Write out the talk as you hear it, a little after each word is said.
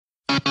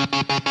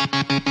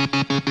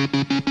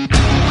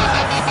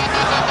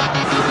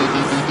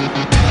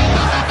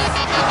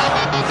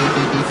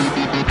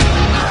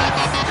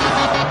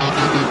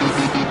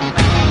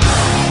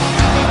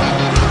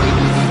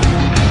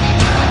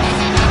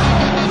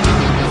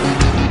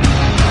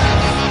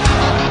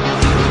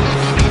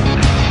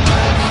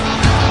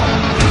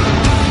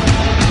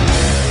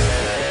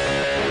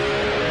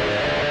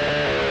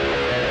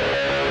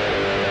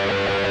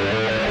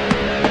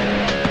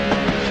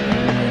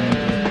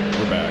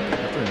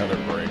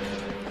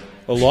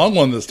A long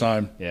one this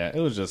time. Yeah, it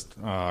was just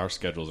our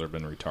schedules have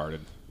been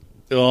retarded.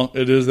 Well,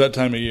 it is that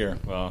time of year.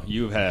 Well,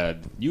 you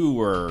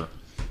were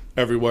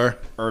Everywhere.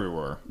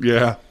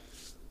 Yeah.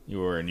 You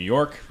were in New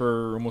York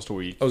for almost a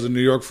week. I was in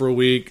New York for a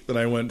week. Then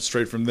I went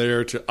straight from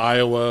there to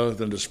Iowa,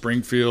 then to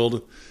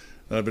Springfield.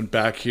 And I've been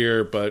back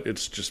here, but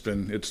it's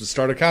the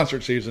start of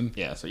concert season.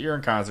 Yeah, so you're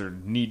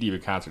in knee-deep in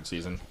concert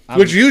season.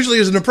 Which usually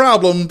isn't a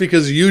problem,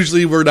 because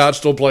usually we're not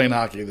still playing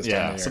hockey this time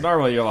of year. So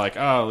normally you're like,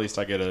 oh, at least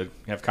I get to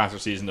have concert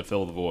season to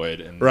fill the void.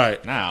 And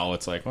right. Now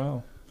it's like,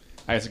 well,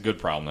 I guess it's a good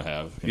problem to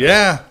have.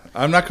 Yeah,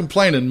 I'm not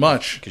complaining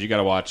much. Because you got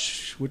to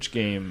watch which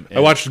game?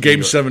 I watched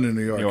Game 7 in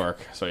New York.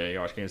 So yeah, you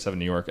watched Game 7 in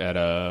New York at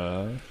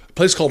a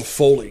place called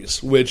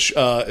Foley's, which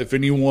if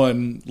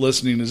anyone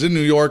listening is in New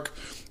York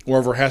or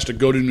ever has to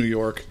go to New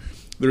York,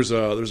 there's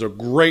a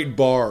great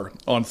bar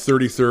on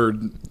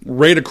 33rd,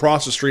 right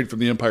across the street from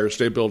the Empire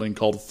State Building,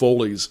 called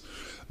Foley's.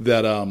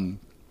 That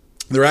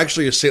they're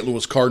actually a St.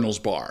 Louis Cardinals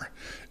bar,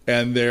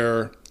 and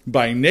they're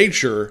by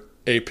nature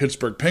a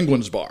Pittsburgh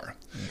Penguins bar.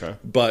 Okay.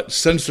 But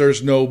since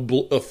there's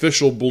no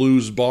official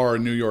Blues bar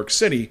in New York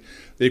City,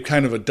 they've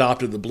kind of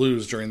adopted the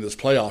Blues during this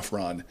playoff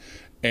run.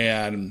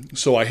 And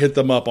so I hit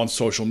them up on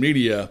social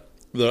media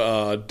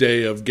the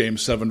day of Game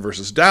 7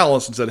 versus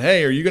Dallas and said,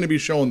 hey, are you going to be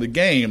showing the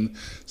game?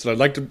 So I'd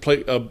like to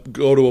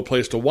go to a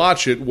place to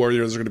watch it where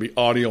there's going to be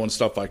audio and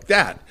stuff like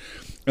that.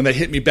 And they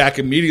hit me back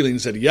immediately and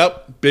said,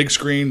 yep, big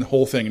screen, the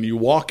whole thing. And you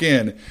walk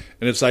in, and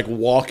it's like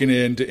walking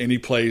into any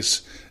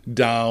place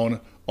down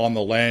on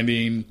the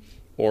Landing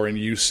or in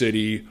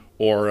U-City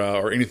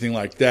or anything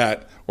like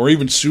that, or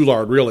even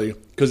Soulard, really,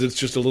 because it's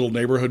just a little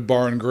neighborhood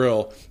bar and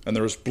grill, and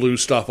there's blue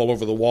stuff all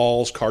over the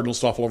walls, Cardinal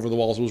stuff all over the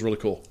walls. It was really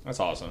cool. That's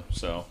awesome.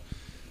 So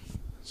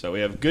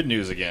we have good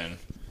news again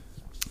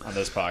on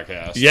this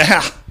podcast.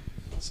 Yeah.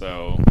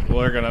 So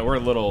we're a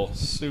little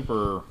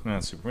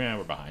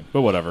we're behind,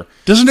 but whatever.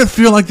 Doesn't it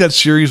feel like that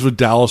series with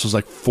Dallas was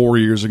like 4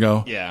 years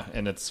ago? Yeah,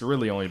 and it's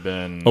really only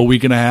been a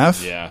week and a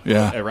half. Yeah.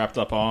 It wrapped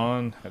up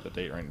on. I have the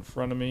date right in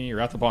front of me. It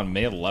wrapped up on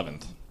May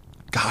 11th.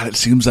 God, it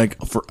seems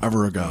like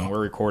forever ago. And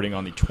we're recording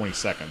on the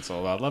 22nd, so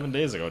about 11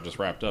 days ago it just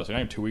wrapped up. So not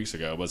even 2 weeks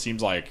ago, but it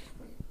seems like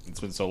it's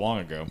been so long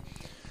ago.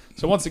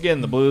 So once again,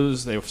 the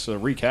Blues,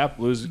 recap,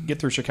 Blues get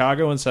through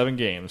Chicago in 7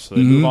 games. So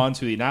they move on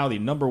to the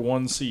number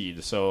 1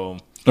 seed. So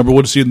number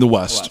 1 seed in the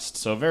West.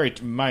 So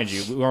mind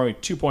you, we're only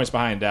 2 points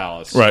behind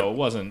Dallas. Right.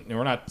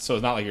 So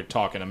it's not like you're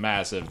talking a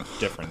massive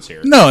difference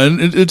here. No, and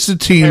it's a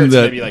team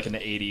that maybe like in the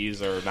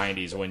 80s or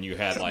 90s when you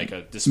had like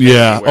a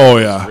disparity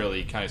where it was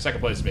really kind of second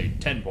place is maybe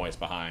 10 points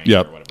behind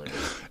or whatever it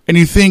is. And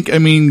you think,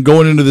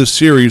 going into this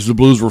series, the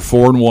Blues were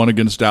 4-1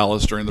 against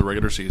Dallas during the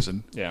regular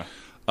season. Yeah.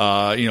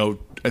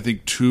 I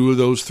think 2 of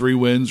those 3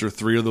 wins or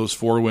 3 of those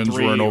 4 wins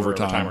were in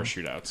overtime or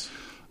shootouts.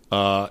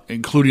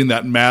 Including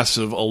that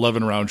massive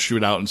 11-round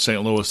shootout in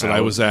St. Louis that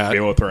I was at. They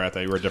both were at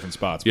that. You were at different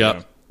spots.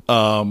 Yep.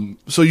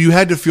 So you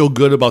had to feel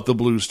good about the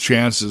Blues'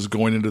 chances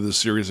going into this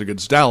series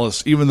against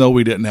Dallas, even though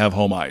we didn't have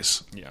home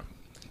ice. Yeah.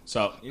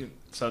 So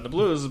the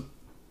Blues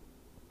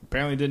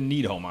apparently didn't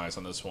need home ice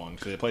on this one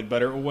because they played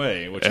better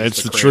away, which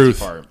is the crazy truth.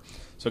 part.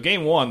 So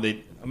Game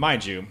 1,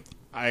 mind you,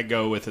 I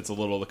go with it's a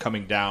little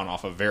coming down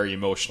off a very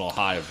emotional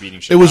high of beating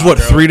Chicago. It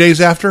was, 3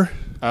 days after?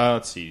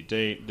 Let's see.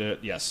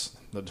 Yes.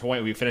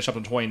 We finished up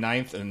on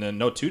 29th, and then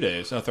 2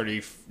 days.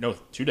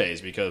 2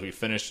 days because we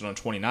finished on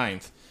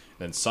 29th.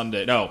 Then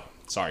Sunday.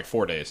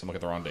 4 days. I'm looking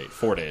at the wrong date.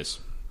 4 days.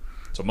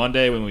 So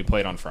Monday when we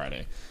played on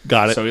Friday.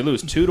 Got it. So we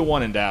lose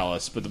 2-1 in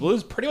Dallas, but the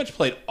Blues pretty much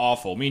played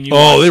awful.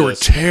 They were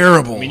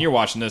terrible. You're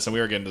watching this, and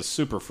we were getting just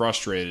super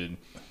frustrated.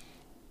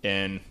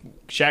 And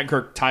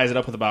Shattenkirk ties it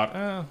up with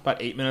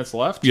about 8 minutes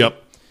left.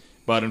 Yep.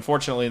 But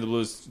unfortunately, the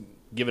Blues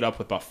give it up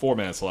with about 4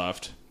 minutes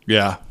left.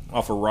 Yeah.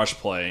 Off a rush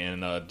play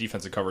and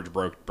defensive coverage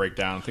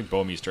breakdown. I think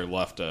Bouwmeester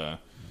left.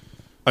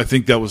 I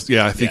think that was he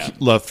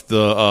left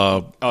the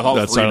all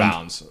the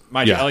rebounds.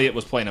 Mind you, Elliott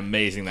was playing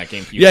amazing that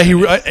game.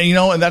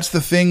 And that's the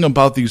thing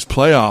about these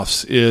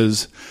playoffs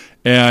is,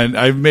 and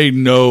I've made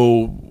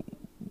no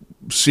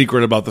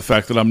secret about the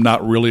fact that I'm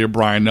not really a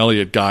Brian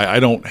Elliott guy. I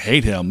don't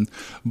hate him,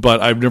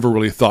 but I've never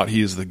really thought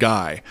he is the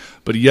guy.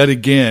 But yet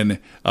again,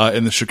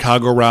 in the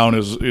Chicago round,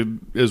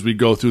 as we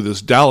go through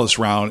this Dallas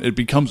round, it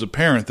becomes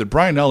apparent that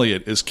Brian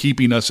Elliott is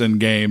keeping us in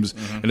games,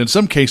 and in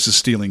some cases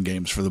stealing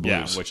games for the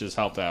Blues. Yeah, which has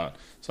helped out.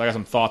 So I got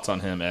some thoughts on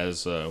him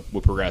as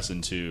we progress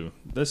into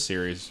this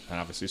series, and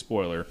obviously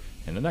spoiler,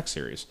 in the next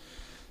series.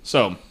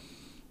 So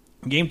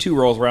Game 2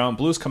 rolls around.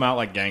 Blues come out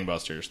like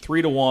gangbusters.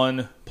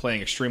 3-1,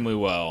 playing extremely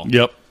well.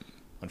 Yep.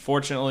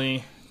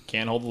 Unfortunately,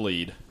 can't hold the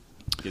lead.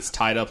 Gets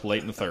tied up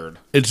late in the third.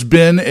 It's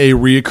been a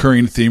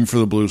reoccurring theme for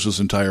the Blues this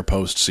entire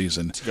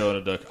postseason. To go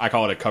into, I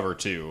call it a cover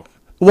 2.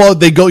 Well,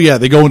 they go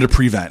into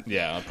prevent.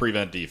 Yeah, a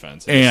prevent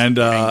defense. And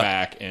hang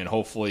back and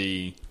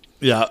hopefully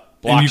yeah.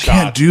 block And you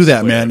can't do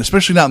that, man,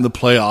 especially not in the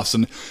playoffs.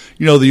 And,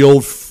 the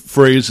old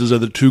phrases are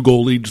the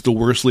 2-goal lead's the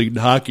worst league in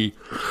hockey.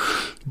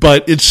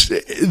 But it's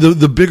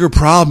the bigger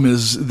problem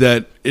is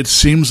that it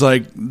seems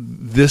like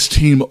this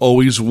team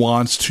always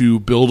wants to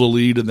build a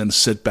lead and then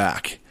sit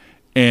back.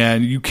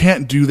 And you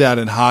can't do that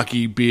in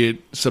hockey, be it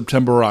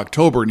September or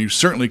October, and you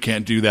certainly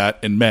can't do that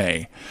in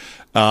May.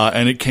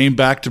 And it came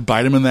back to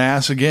bite him in the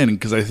ass again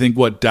because I think,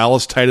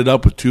 Dallas tied it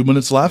up with 2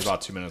 minutes left? About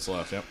 2 minutes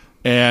left, yep.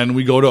 And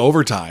we go to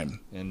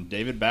overtime. And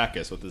David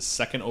Backes with his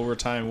second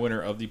overtime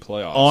winner of the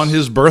playoffs. On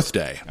his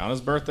birthday.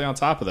 On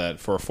top of that,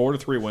 for a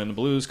 4-3 win, the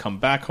Blues come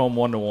back home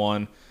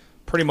 1-1.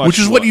 Pretty much, which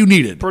is what you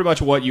needed. Pretty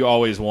much what you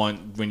always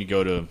want when you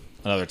go to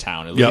another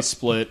town. At least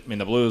split. I mean,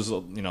 the Blues,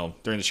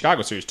 during the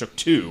Chicago series took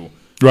 2.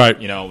 Right.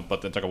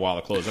 But then took a while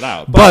to close it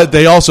out. But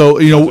they also,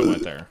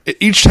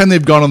 each time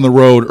they've gone on the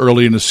road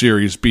early in the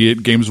series, be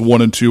it games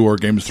 1 and 2 or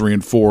games 3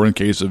 and 4 in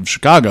case of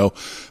Chicago,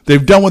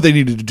 they've done what they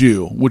needed to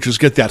do, which is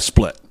get that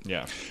split.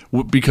 Yeah.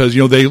 Because,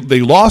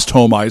 they lost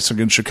home ice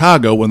against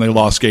Chicago when they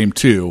lost game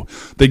 2.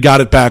 They got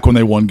it back when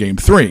they won game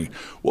 3.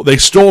 Well, they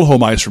stole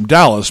home ice from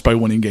Dallas by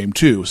winning game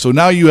 2. So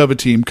now you have a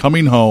team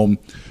coming home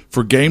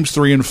for games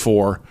 3 and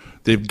 4.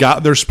 They've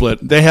got their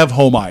split. They have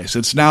home ice.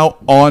 It's now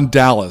on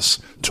Dallas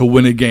to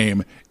win a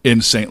game in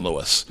St.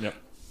 Louis. Yep.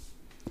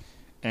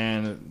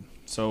 And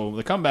so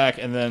they come back,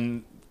 and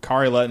then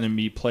Kari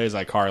Lehtonen plays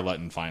like Kari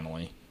Lehtonen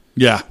finally.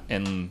 Yeah.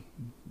 And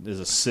there's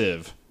a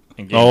sieve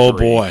in game 3.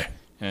 Boy.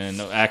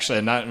 And actually,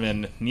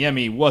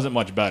 Niemi wasn't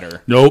much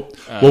better. Nope.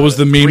 What was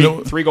the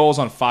meme? 3 goals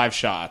on 5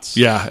 shots.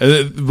 Yeah.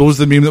 What was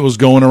the meme that was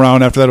going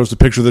around after that? It was the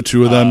picture of the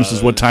two of them. This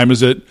is what time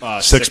is it?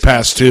 6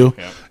 past 2.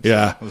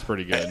 Yeah. It was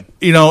pretty good.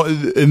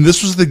 And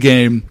this was the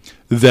game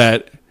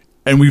that,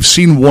 and we've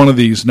seen one of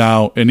these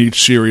now in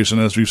each series,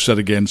 and as we've said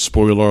again,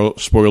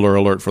 spoiler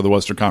alert for the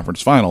Western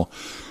Conference Final,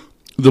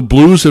 the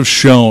Blues have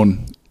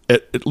shown,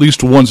 at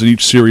least once in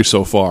each series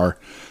so far,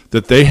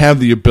 that they have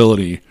the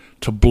ability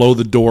to blow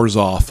the doors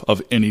off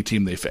of any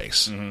team they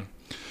face.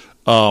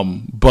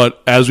 Mm-hmm.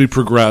 But as we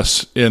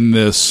progress in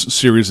this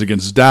series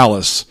against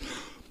Dallas,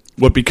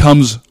 what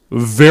becomes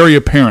very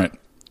apparent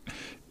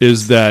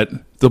is that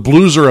the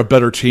Blues are a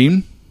better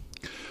team,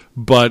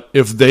 but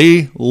if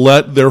they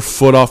let their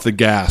foot off the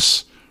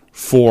gas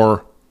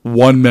for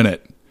 1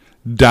 minute,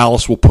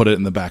 Dallas will put it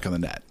in the back of the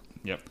net.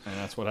 Yep, and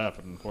that's what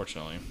happened,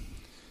 unfortunately.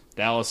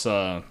 Dallas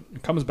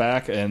comes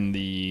back in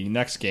the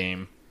next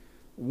game,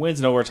 wins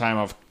in overtime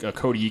off a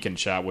Cody Eakin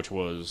shot, which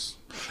was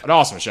an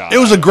awesome shot. It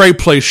was a great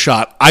place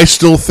shot. I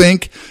still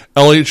think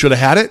Elliott should have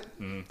had it.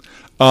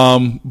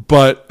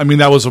 But,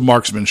 that was a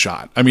marksman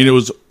shot. It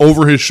was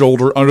over his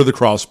shoulder, under the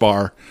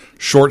crossbar,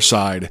 short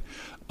side.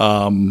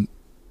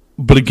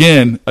 But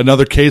again,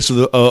 another case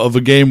of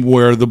a game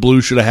where the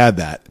Blues should have had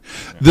that.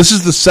 Yeah. This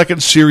is the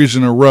second series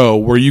in a row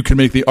where you can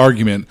make the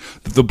argument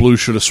that the Blues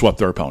should have swept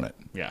their opponent.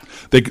 Yeah,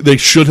 they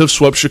should have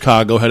swept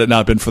Chicago had it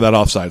not been for that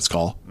offsides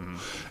call. Mm-hmm.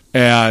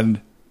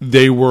 And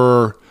they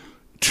were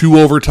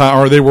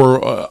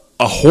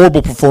a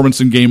horrible performance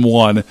in game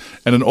 1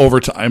 and an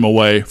overtime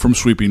away from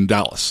sweeping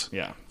Dallas.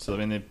 Yeah.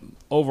 So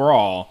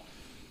overall,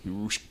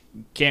 you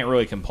can't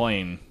really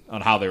complain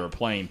on how they were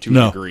playing to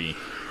a degree.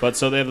 But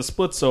so they have the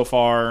split so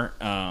far.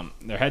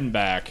 They're heading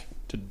back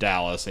to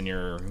Dallas, and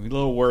you're a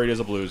little worried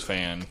as a Blues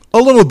fan. A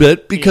little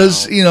bit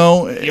because, even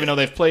though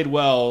they've played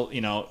well,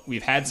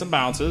 we've had some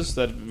bounces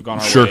that have gone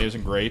our ways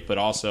and great, but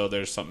also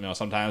there's some,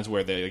 sometimes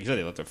where they, like you said,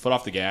 they let their foot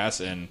off the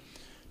gas, and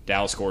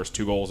Dallas scores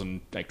 2 goals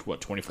in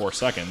 24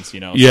 seconds. So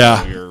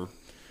you're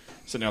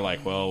sitting there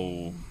like,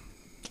 well,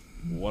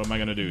 what am I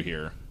going to do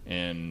here?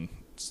 And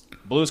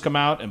Blues come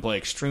out and play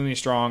extremely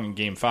strong in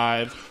Game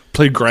 5.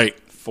 Played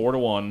great.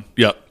 4-1.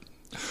 Yep.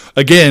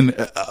 Again,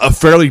 a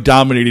fairly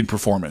dominating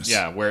performance.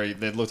 Yeah, where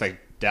it looked like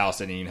Dallas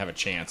didn't even have a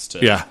chance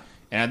to. Yeah.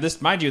 And this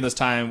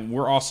time,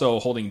 we're also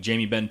holding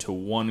Jamie Benn to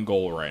 1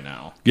 goal right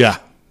now. Yeah.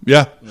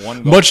 Yeah.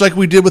 1 goal. Much like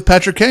we did with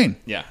Patrick Kane.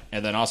 Yeah.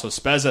 And then also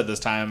Spezza this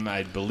time,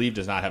 I believe,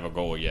 does not have a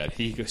goal yet.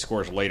 He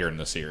scores later in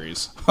the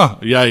series. Huh.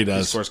 Yeah, he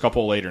does. He scores a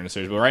couple later in the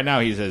series. But right now,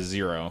 he's at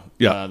 0.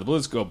 Yeah. The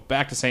Blues go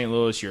back to St.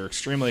 Louis. You're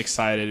extremely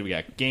excited. We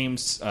got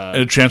games.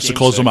 And a chance to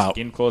close them out.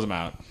 Game to close them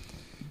out.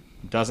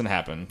 Doesn't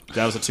happen.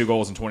 That was 2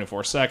 goals in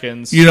 24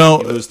 seconds. You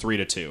lose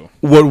 3-2.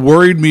 What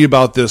worried me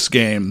about this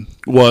game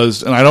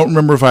was, and I don't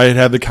remember if I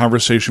had the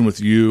conversation with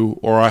you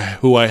or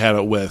who I had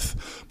it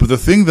with, but the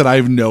thing that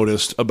I've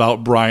noticed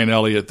about Brian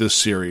Elliott this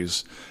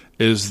series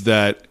is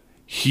that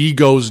he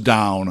goes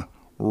down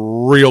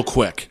real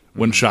quick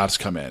when shots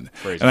come in.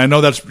 Phrasing. And I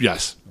know that's,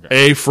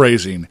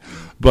 phrasing,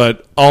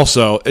 but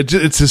also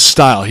it's his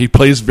style. He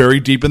plays very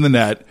deep in the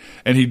net,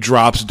 and he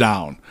drops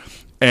down.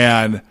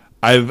 And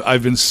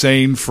I've been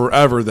saying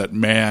forever that,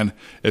 man,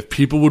 if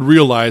people would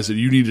realize that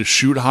you need to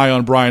shoot high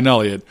on Brian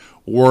Elliott,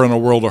 we're in a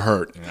world of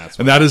hurt.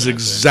 And that is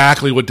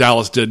exactly what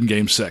Dallas did in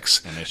Game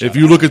 6. If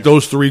you look at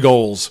those 3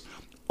 goals,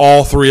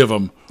 all three of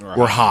them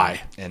were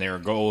high. And there are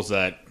goals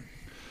that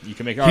you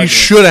can make he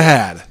should have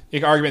had. You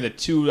can argue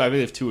that I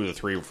believe 2 of the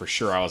 3 for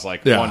sure. I was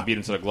like, one beat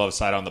him to the glove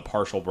side on the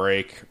partial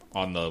break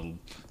on the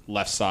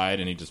left side,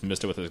 and he just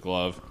missed it with his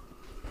glove.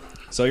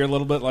 So you're a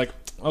little bit like,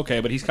 okay,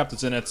 but he's kept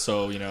us in it,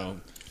 so,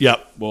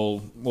 Yep.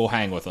 we'll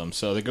hang with him.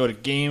 So they go to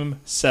Game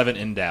 7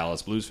 in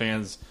Dallas. Blues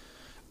fans,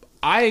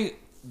 I,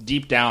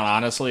 deep down,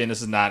 honestly, and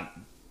this is not,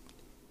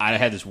 I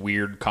had this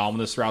weird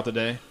calmness throughout the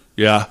day.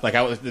 Yeah. Like,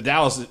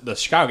 the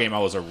Chicago game, I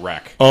was a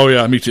wreck. Oh,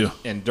 yeah, me too.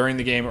 And during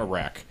the game, a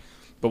wreck.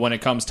 But when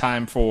it comes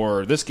time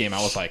for this game,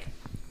 I was like,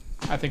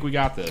 I think we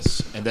got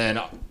this. And then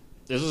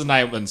this was a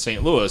night in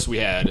St. Louis, we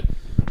had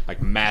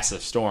like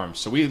massive storms.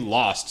 So we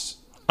lost.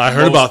 I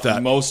heard about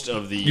that. Most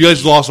of the. You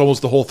guys lost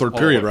almost the whole third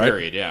period, right?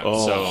 Period, yeah.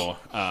 Oh.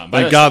 So,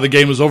 thank God the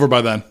game was over by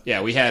then.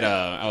 Yeah, we had.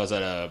 I was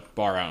at a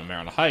bar out in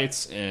Maryland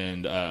Heights,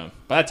 and by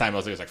that time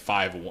it was like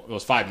 5. It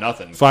was 5-0.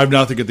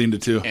 5-0 at the end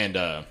of 2.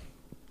 And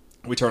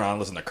we turned on and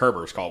listened to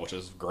Kerber's call, which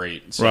is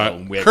great. So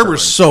right. we had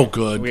Kerber's so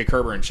good. We had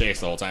Kerber and Chase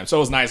the whole time. So it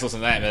was nice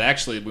listening to that. But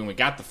actually, when we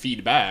got the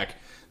feed back,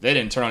 they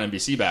didn't turn on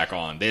NBC back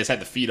on. They just had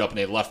the feed up, and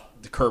they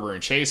left the Kerber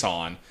and Chase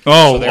on.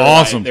 Oh, so they were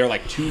awesome. They were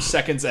like 2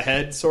 seconds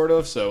ahead, sort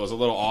of. So it was a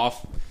little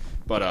off,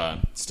 but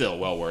still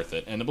well worth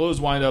it. And the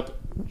Blues wind up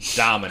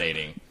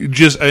dominating.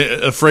 Just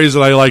a phrase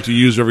that I like to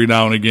use every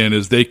now and again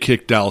is they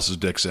kicked Dallas's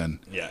dicks in.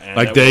 Yeah. And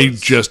like they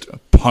just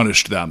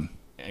punished them.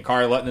 And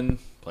Kari Lettinen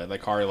played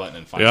like Kari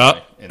Lettinen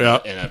finally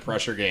in a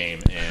pressure game.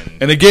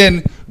 And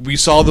again, we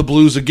saw the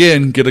Blues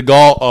again get a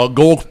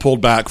goal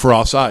pulled back for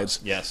offsides.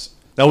 Yes.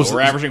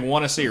 We're averaging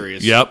 1 a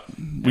series. Yep.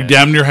 We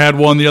damn near had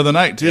one the other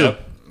night, too.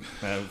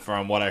 Yep.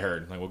 From what I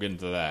heard. We'll get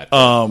into that.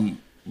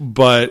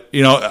 But,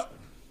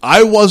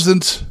 I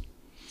wasn't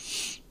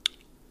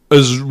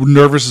as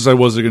nervous as I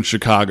was against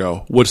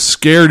Chicago. What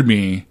scared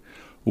me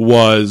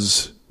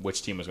was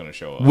which team was going to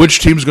show up. Which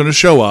team's going to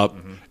show up,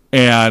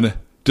 and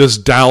does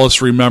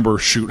Dallas remember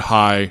shoot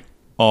high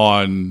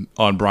on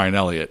Brian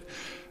Elliott?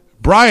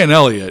 Brian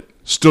Elliott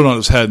stood on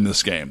his head in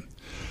this game.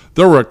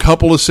 There were a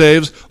couple of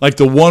saves, like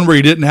the one where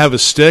he didn't have a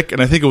stick,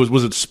 and I think it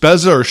was it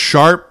Spezza or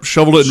Sharp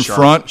shoveled it in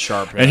front,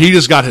 Sharp, yeah. And he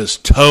just got his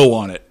toe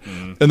on it.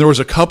 And there was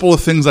a couple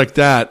of things like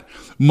that,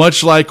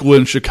 much like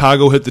when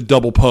Chicago hit the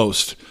double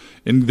post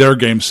in their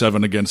Game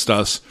 7 against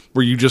us,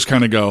 where you just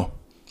kind of go,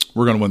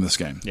 we're going to win this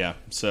game. Yeah,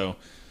 so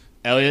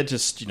Elliott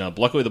just,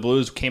 luckily the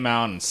Blues came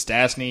out, and the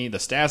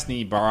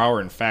Stastny, Bauer,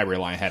 and Fabry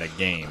line had a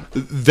game.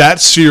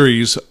 That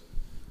series,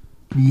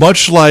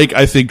 much like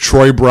I think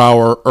Troy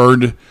Brouwer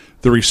earned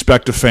the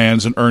respect of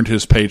fans and earned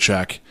his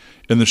paycheck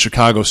in the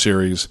Chicago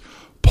series,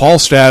 Paul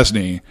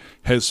Stastny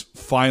has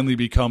finally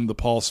become the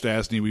Paul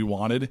Stastny we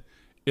wanted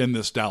in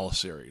this Dallas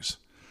series.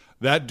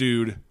 That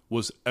dude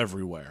was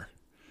everywhere.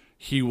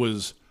 He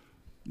was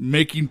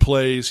making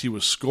plays. He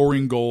was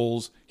scoring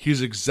goals.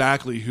 He's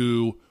exactly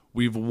who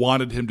we've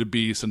wanted him to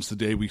be since the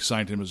day we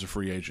signed him as a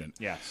free agent.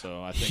 Yeah,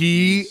 so I think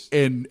he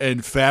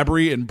and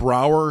Fabry and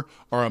Brouwer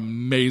are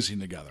amazing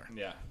together.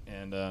 Yeah,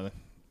 and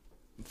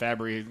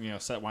Fabry,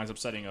 winds up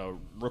setting a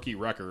rookie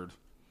record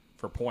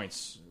for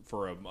points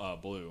for a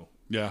Blue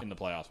in the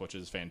playoffs, which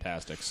is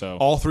fantastic. So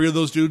all 3 of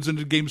those dudes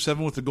into Game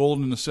 7 with the goal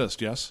and an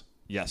assist. Yes.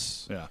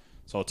 Yes. Yeah.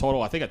 So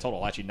I think a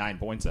total actually 9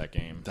 points that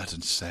game. That's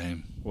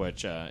insane.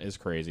 Which is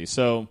crazy.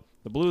 So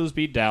the Blues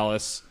beat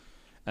Dallas,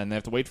 and they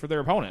have to wait for their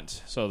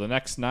opponent. So the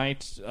next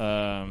night,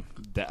 San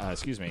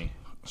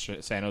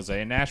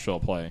Jose and Nashville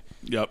play.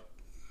 Yep.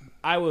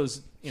 I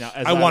was,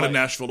 I wanted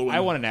Nashville to win. I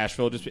wanted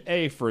Nashville just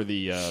for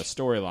the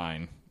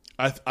storyline.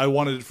 I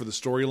wanted it for the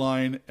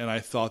storyline, and I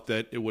thought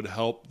that it would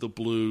help the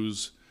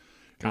Blues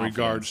in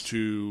regards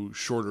to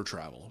shorter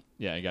travel.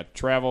 Yeah, you got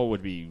travel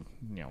would be,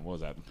 what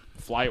was that?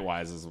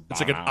 Flight-wise is about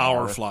it's like an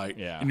hour flight,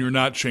 and you're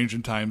not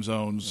changing time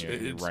zones.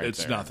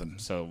 It's nothing.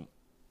 So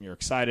you're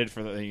excited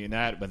for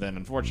that, but then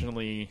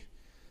unfortunately,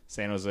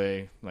 San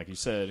Jose, like you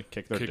said,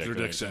 kicked their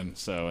dicks in.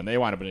 So, and they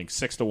wound up winning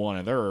 6-1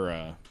 in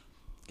their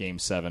Game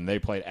 7. They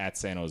played at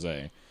San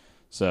Jose.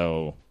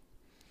 So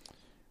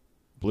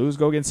Blues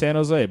go against San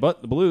Jose,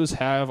 but the Blues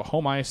have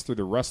home ice through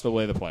the rest of the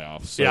way of the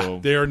playoffs. So,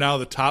 they are now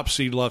the top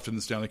seed left in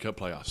the Stanley Cup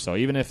playoffs. So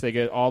even if they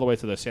get all the way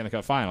to the Stanley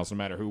Cup Finals, no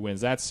matter who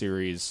wins that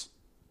series,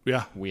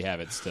 we have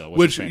it still.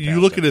 Which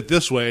you look at it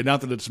this way, not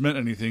that it's meant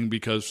anything,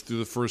 because through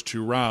the first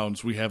 2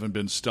 rounds we haven't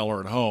been stellar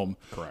at home.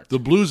 Correct. The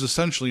Blues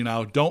essentially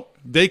now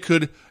they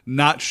could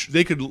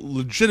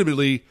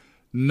legitimately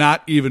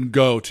not even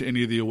go to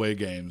any of the away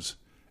games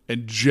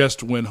and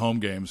just win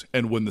home games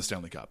and win the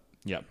Stanley Cup.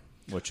 Yep.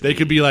 They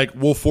could be like,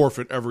 we'll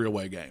forfeit every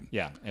away game.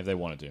 Yeah, if they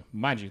wanted to.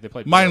 Mind you, they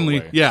played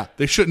away. Yeah,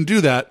 they shouldn't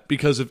do that,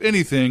 because if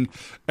anything,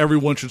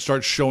 everyone should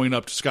start showing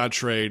up to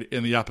Scottrade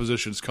in the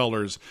opposition's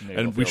colors,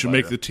 and we should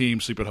make the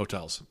team sleep at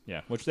hotels.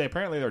 Yeah, which they're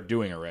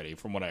doing already,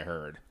 from what I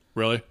heard.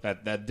 Really?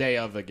 That day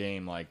of the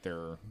game, like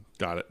they're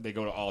Got it. They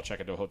go to all check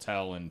into a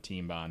hotel and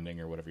team bonding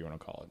or whatever you want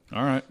to call it.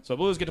 All right. So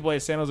Blues get to play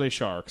San Jose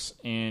Sharks,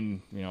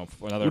 and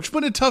another, which has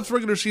been a tough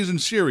regular season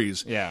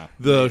series. Yeah,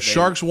 the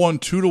Sharks won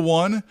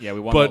 2-1. Yeah, we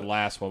won the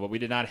last one, but we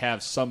did not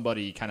have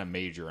somebody kind of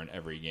major in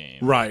every game.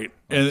 Right,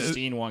 and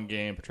Steen one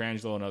game,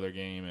 Pietrangelo another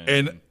game,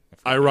 and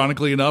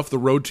ironically enough, the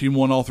road team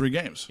won all 3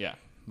 games. Yeah,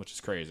 which is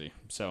crazy.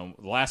 So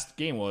the last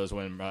game was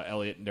when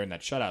Elliott, during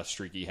that shutout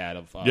streak he had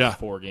of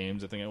 4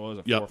 games, I think it was,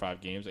 4 or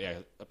 5 games. Yeah,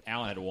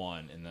 Allen had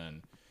 1, and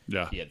then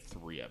he had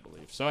 3, I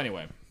believe. So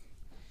anyway,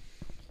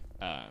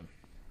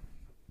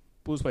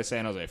 Blues play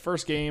San Jose.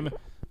 First game,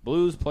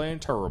 Blues playing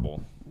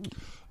terrible.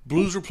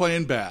 Blues were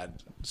playing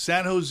bad.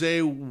 San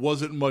Jose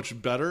wasn't much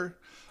better.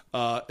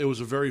 It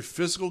was a very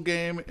physical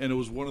game, and it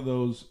was one of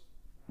those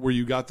where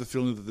you got the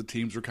feeling that the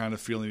teams were kind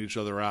of feeling each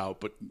other out,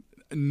 but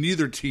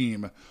neither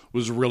team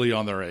was really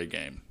on their A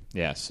game.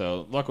 Yeah,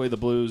 so luckily the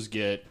Blues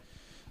get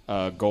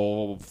a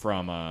goal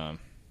from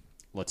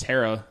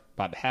Laterra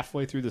about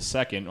halfway through the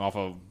second off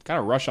a kind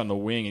of rush on the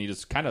wing,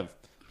 and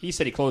he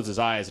said he closed his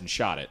eyes and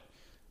shot it.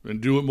 And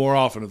do it more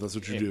often if that's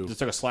what you do. Just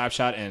took a slap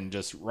shot and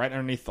just right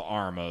underneath the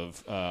arm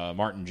of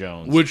Martin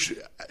Jones. Which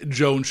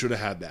Jones should have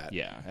had that.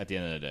 Yeah, at the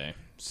end of the day.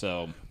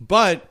 So,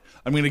 but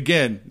I mean,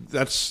 again,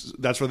 that's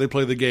why they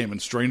play the game, and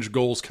strange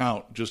goals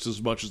count just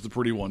as much as the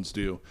pretty ones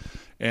do.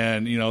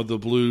 And the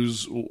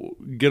Blues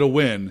get a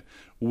win,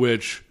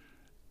 which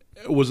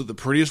was it the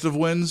prettiest of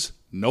wins?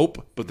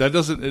 Nope. But that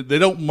doesn't. They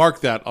don't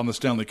mark that on the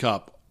Stanley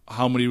Cup.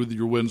 How many of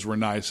your wins were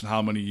nice and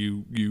how many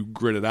you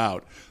gritted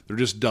out? They're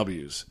just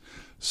W's.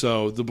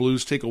 So the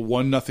Blues take a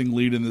 1-0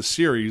 lead in this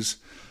series.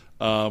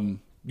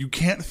 You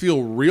can't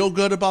feel real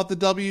good about the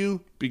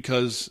W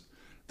because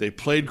they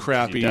played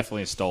crappy. You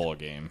definitely stole a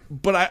game.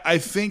 But I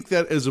think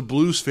that as a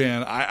Blues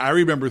fan, I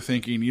remember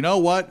thinking, you know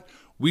what?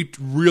 We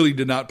really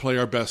did not play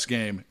our best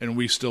game, and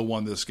we still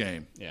won this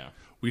game. Yeah.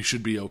 We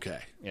should be okay.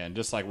 Yeah, and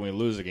just like when we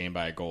lose a game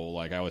by a goal,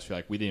 I always feel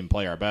like we didn't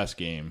play our best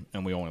game,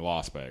 and we only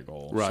lost by a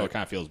goal. Right. So it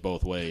kind of feels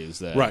both ways.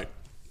 That right.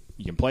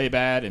 You can play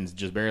bad and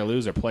just barely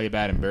lose, or play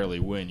bad and barely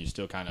win. You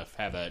still kind of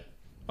have that,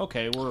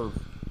 okay, we're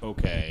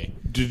okay.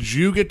 Did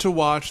you get to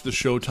watch the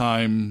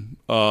Showtime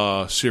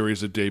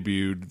series that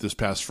debuted this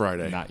past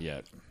Friday? Not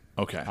yet.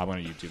 Okay. I'm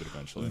going to YouTube it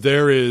eventually.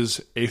 There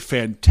is a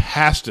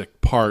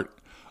fantastic part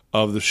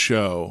of the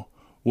show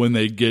when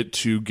they get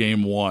to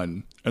game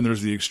 1, and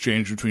there's the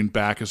exchange between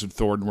Backus and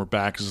Thornton where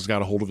Backus has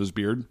got a hold of his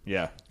beard.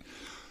 Yeah.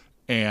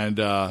 And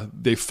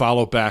they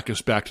follow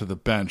Backus back to the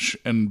bench,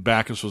 and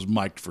Backus was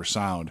mic'd for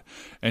sound.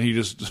 And he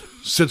just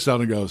sits down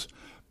and goes,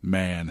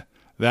 man,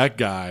 that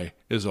guy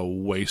is a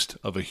waste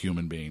of a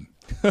human being.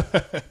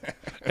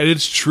 And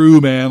it's true,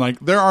 man.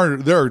 Like there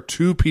are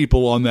 2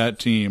 people on that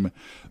team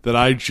that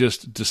I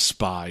just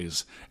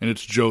despise, and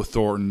it's Joe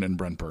Thornton and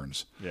Brent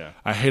Burns. Yeah.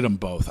 I hate them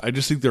both. I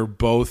just think they're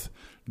both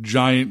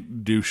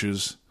giant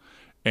douches,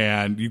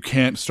 and you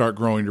can't start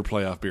growing your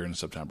playoff beard in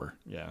September.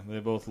 Yeah, they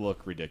both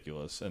look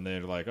ridiculous, and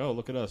they're like, "Oh,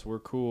 look at us, we're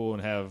cool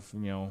and have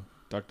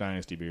Duck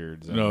Dynasty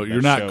beards." And no,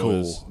 you're not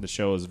cool. The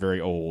show is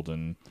very old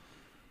and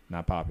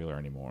not popular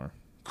anymore.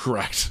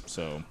 Correct.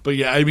 So, but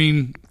yeah, I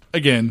mean,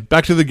 again,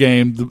 back to the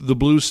game. The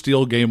Blues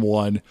steal game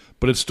 1,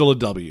 but it's still a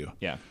W.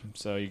 Yeah.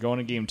 So you go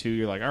into game 2,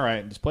 you're like, all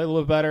right, just play a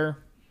little bit better,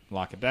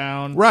 lock it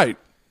down. Right.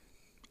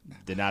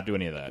 Did not do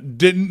any of that.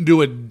 Didn't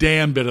do a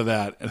damn bit of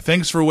that. And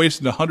thanks for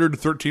wasting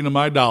 $113 of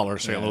my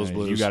dollars, St. Louis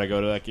Blues. You got to go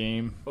to that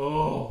game.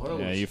 Oh,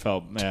 yeah, you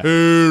felt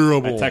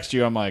terrible. I text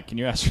you. I'm like, can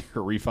you ask for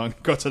a refund?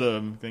 Go to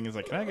the thing. It's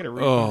like, can I get a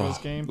refund for this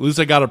game? At least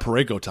I got a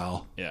Parayko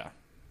towel. Yeah.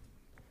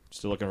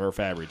 Still looking for a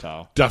Fabry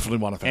towel. Definitely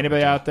want a Fabry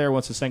Anybody towel. Out there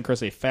wants to send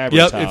Chris a Fabry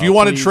towel? Yep, if you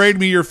want to trade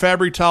me your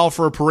Fabry towel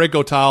for a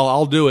Parayko towel,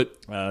 I'll do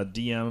it.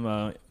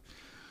 DM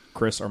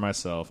Chris or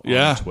myself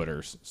on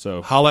Twitters.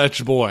 So holla at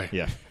your boy.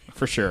 Yeah,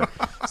 for sure.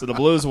 So the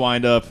Blues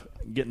wind up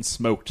getting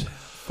smoked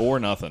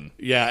 4-0.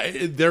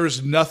 Yeah, there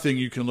is nothing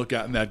you can look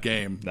at in that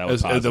game that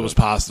was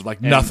positive.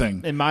 Like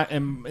nothing.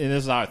 And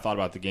this is how I thought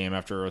about the game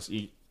after us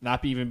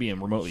not even being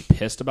remotely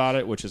pissed about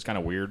it, which is kind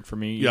of weird for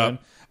me. Yeah,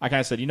 I kind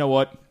of said, you know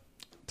what?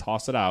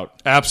 Toss it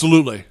out.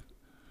 Absolutely.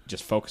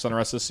 Just focus on the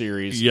rest of the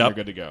series. Yep. And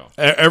you're good to go.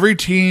 Every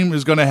team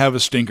is going to have a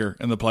stinker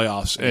in the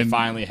playoffs. And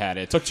finally had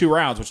it. It took 2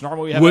 rounds, which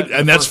normally we have.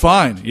 And that's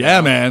fine. Round.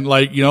 Yeah, man.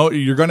 Like,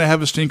 you're going to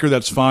have a stinker.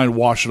 That's fine.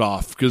 Wash it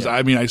off. Because,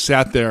 I mean, I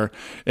sat there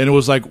and it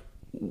was like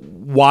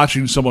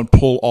watching someone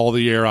pull all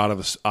the air out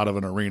of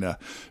an arena.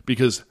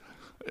 Because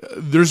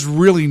there's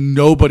really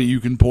nobody you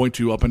can point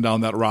to up and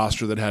down that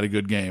roster that had a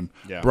good game.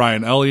 Yeah.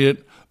 Brian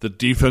Elliott. The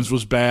defense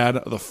was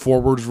bad. The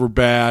forwards were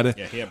bad.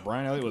 Yeah,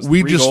 Brian Elliott was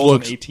 3 goals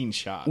and 18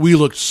 shots. We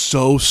looked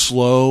so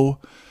slow.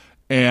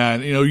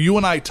 And, you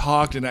and I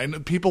talked,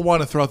 and people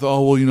want to throw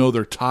out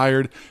they're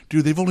tired.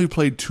 Dude, they've only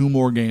played 2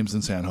 more games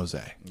than San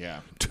Jose.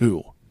 Yeah.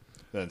 2.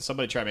 Then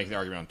somebody tried to make the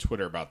argument on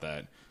Twitter about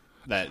that.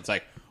 That it's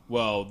like,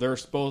 well, they're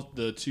both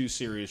the 2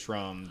 series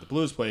from the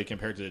Blues played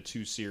compared to the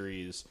 2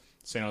 series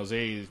San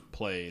Jose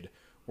played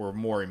were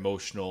more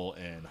emotional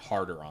and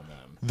harder on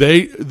them.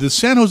 The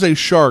San Jose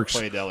Sharks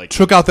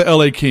took out the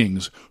LA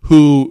Kings,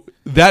 who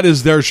that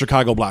is their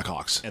Chicago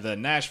Blackhawks. And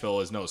then Nashville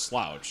is no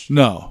slouch.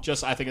 No.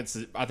 I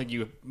think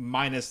you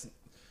minus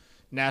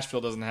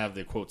Nashville doesn't have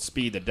the quote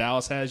speed that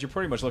Dallas has. You're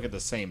pretty much looking at the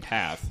same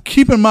path.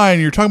 Keep in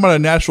mind, you're talking about a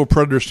Nashville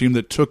Predators team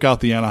that took out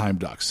the Anaheim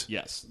Ducks.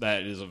 Yes,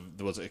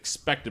 was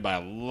expected by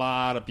a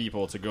lot of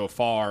people to go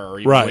far or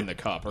even win the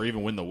Cup or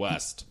even win the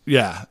West.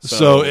 Yeah.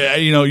 So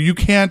you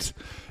can't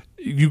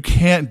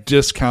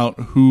discount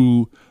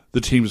who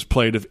the teams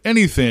played. If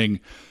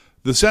anything,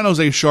 the San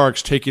Jose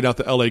Sharks taking out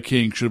the LA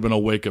Kings should have been a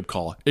wake-up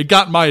call. It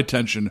got my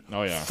attention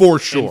for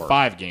sure. In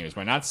 5 games,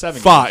 but not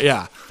 7 games.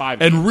 Yeah. 5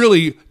 games. And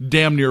really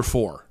damn near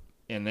 4.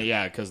 And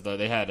because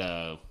they had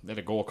a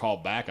goal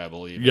called back, I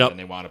believe. Yep. And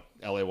they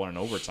LA won in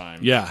overtime.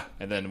 Yeah.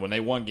 And then when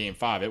they won Game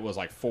 5, it was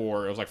like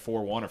 4. It was like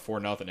 4-1 or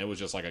 4-0. It was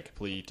just like a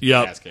complete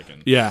ass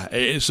kicking.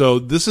 Yeah. So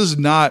this is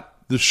not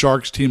the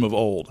Sharks team of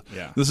old.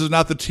 Yeah. This is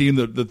not the team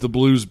that the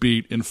Blues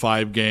beat in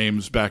 5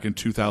 games back in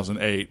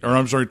 2008, or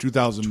I'm sorry,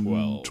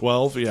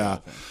 2012. Yeah.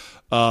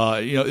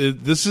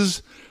 This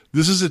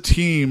is a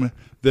team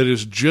that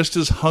is just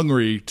as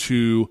hungry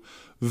to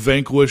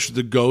vanquish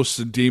the ghosts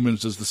and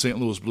demons as the St.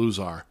 Louis Blues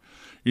are.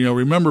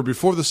 Remember,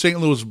 before the St.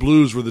 Louis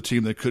Blues were the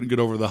team that couldn't get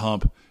over the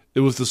hump,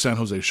 it was the San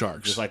Jose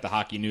Sharks. Just like the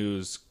Hockey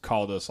News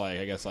called us,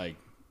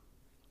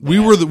 we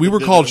were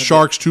called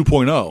Sharks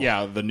 2.0.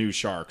 Yeah, the new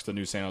Sharks, the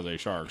new San Jose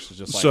Sharks. It's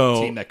just a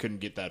team that couldn't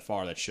get that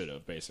far that should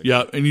have, basically.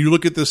 Yeah, and you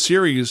look at this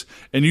series,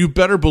 and you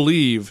better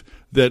believe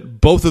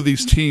that both of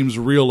these teams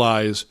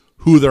realize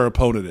who their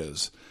opponent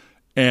is.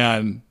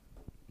 And,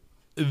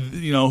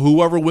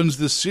 whoever wins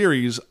this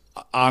series,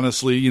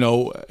 honestly,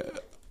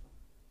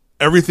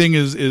 everything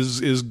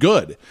is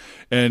good,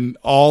 and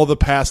all the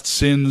past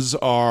sins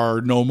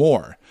are no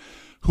more.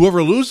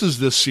 Whoever loses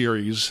this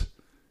series,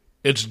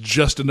 it's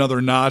just another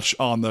notch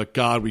on the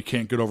God, we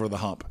can't get over the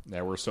hump.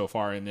 Yeah, we're so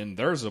far, and then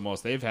there's the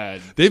most they've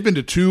had. They've been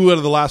to 2 out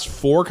of the last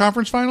 4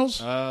 conference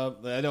finals.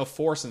 I know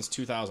 4 since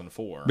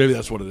 2004. Maybe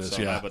that's what it is.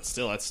 So, but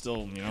still, that's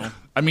still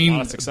I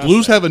mean,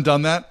 Blues haven't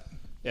done that.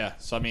 Yeah,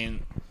 so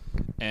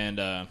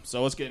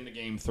so let's get into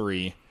Game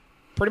 3.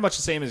 Pretty much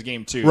the same as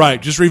Game 2.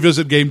 Right, just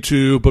revisit Game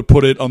 2, but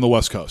put it on the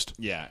West Coast.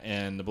 Yeah,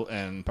 and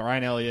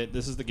Brian Elliott,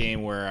 this is the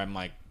game where I'm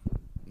like,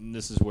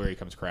 this is where he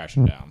comes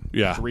crashing down.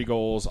 Yeah. 3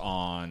 goals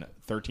on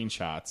 13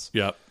 shots.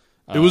 Yep.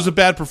 It was a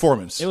bad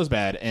performance. It was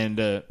bad,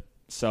 and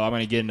so I'm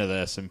going to get into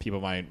this, and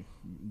people might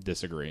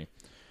disagree.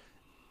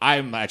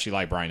 I'm actually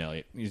like Brian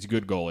Elliott. He's a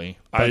good goalie.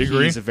 I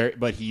agree. He's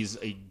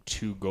a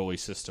 2-goalie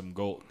system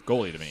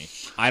goalie to me.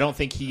 I don't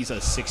think he's a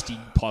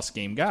 60-plus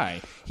game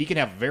guy. He can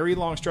have very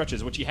long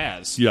stretches, which he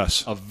has.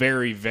 Yes. A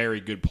very, very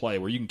good play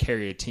where you can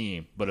carry a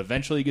team. But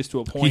eventually he gets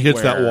to a point he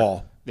hits where that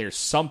wall. There's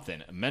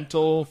something,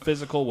 mental,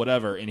 physical,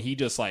 whatever, and he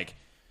just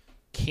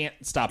can't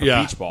stop a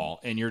beach ball.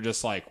 And you're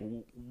just like,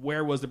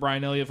 where was the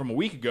Brian Elliott from a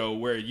week ago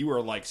where you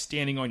were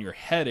standing on your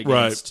head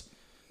against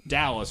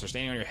Dallas, or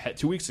standing on your head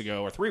 2 weeks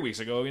ago or 3 weeks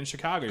ago in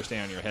Chicago, you're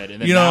standing on your head,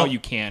 and then now you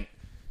can't.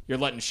 You're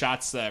letting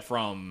shots that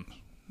from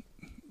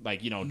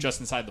just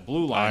inside the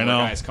blue line, where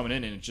guys coming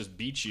in and it just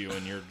beats you,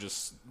 and you're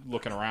just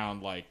looking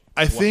around like.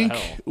 I think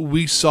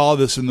we saw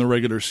this in the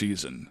regular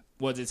season.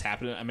 It's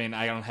happening. I mean,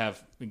 I don't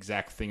have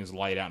exact things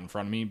laid out in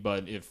front of me,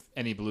 but if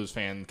any Blues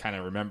fan kind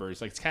of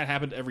remembers, it's kind of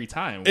happened every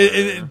time.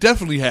 It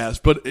definitely has.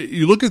 But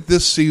you look at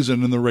this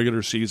season in the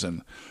regular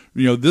season.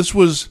 This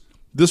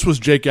was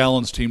Jake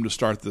Allen's team to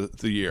start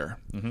the year.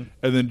 Mm-hmm.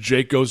 And then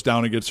Jake goes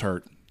down and gets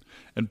hurt.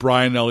 And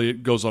Brian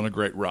Elliott goes on a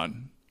great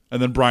run.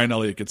 And then Brian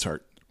Elliott gets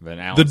hurt. Then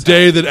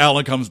that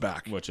Allen comes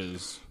back.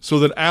 So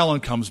that Allen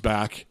comes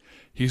back.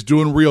 He's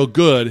doing real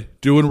good,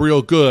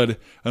 and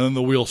then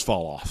the wheels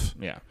fall off.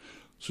 Yeah.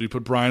 So you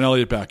put Brian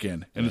Elliott back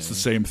in, and it's the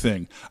same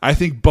thing. I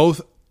think both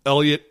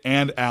Elliott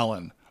and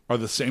Allen are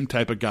the same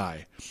type of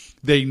guy.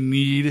 They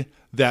need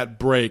that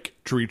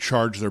break to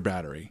recharge their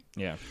battery.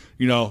 Yeah.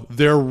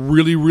 They're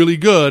really, really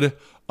good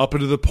up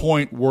into the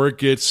point where it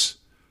gets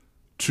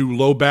to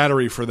low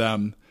battery for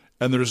them,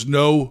 and there's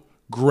no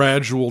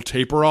gradual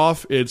taper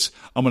off. It's,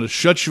 I'm going to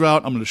shut you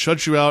out, I'm going to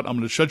shut you out, I'm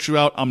going to shut you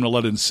out, I'm going to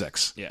let in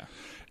 6. Yeah.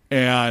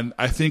 And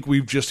I think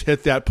we've just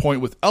hit that point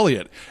with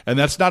Elliott. And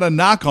that's not a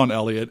knock on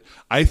Elliott.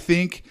 I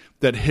think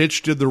that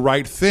Hitch did the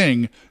right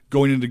thing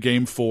going into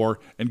Game 4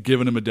 and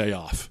giving him a day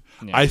off.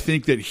 Yeah. I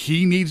think that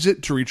he needs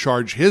it to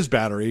recharge his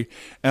battery,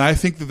 and I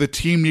think that the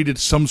team needed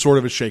some sort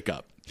of a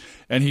shakeup.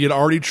 And he had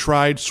already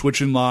tried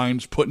switching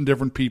lines, putting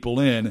different people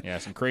in. Yeah,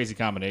 some crazy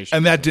combinations.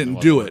 And that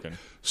didn't do it.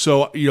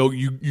 So,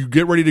 you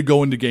get ready to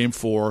go into Game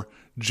 4.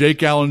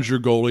 Jake Allen's your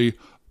goalie.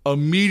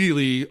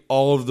 Immediately,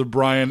 all of the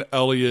Brian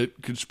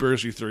Elliott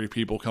conspiracy theory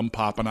people come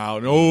popping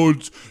out.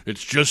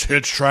 It's just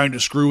Hitch trying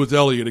to screw with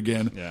Elliott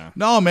again. Yeah.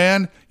 No,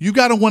 man, you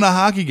got to win a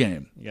hockey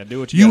game. You got to do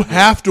what you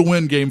have to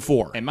win Game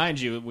 4. And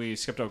mind you, we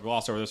skipped over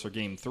gloss over this for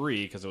Game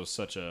 3 because it was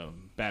such a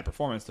bad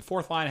performance. The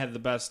fourth line had the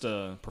best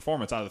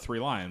performance out of the 3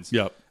 lines.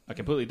 Yep. A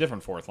completely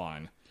different fourth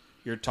line.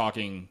 You're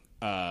talking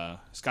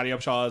Scotty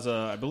Upshaw is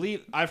I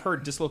believe I've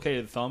heard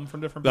dislocated thumb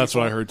from different people. That's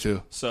what I heard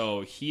too.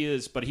 So he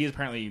is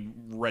apparently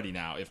ready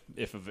now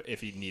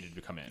if he needed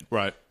to come in.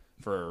 Right.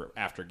 For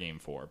after Game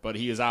 4. But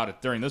he is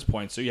out during this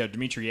point, so you have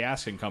Dmitry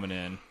Yaskin coming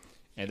in.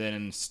 And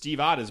then Steve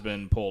Ott has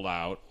been pulled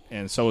out,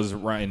 and so is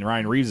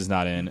Ryan Reeves is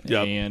not in.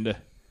 Yep. And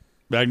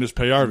Magnus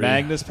Payarvi.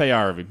 Magnus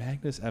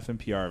effing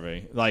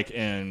Payarvi. Like,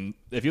 and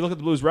if you look at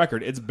the Blues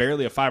record, it's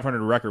barely a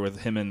 500 record with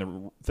him in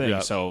the thing.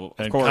 Yep. So,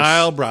 of and course.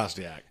 Kyle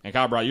Brosniak. And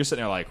Kyle Brown, you're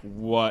sitting there like,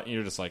 what?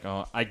 You're just like,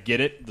 oh, I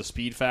get it, the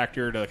speed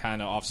factor to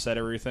kind of offset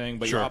everything.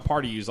 But Sure.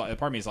 part of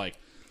me is like,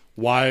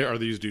 why are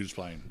these dudes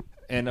playing?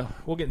 and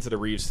we'll get into the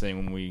Reeves thing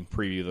when we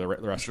preview the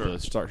rest Sure.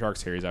 of the Shark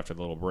series after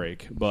the little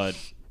break. But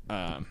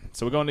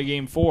so we go into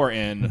Game 4,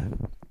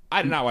 and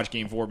I did not watch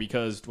Game 4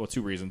 because, well,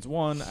 two reasons.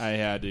 One, I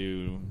had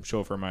to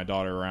chauffeur my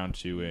daughter around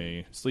to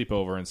a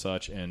sleepover and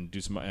such, and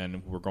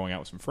we're going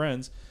out with some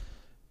friends.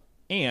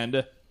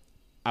 And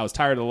I was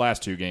tired of the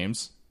last two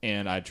games,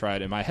 and I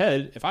tried in my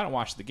head, if I don't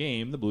watch the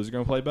game, the Blues are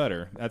going to play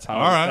better. That's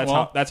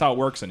how that's how it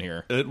works in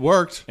here. It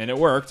worked. And it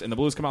worked, and the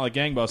Blues come out like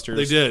gangbusters.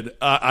 They did.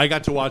 I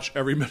got to watch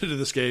every minute of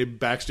this game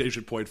backstage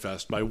at Point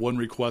Fest. My one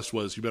request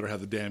was, you better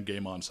have the damn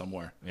game on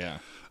somewhere. Yeah.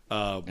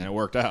 And it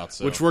worked out.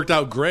 So. Which worked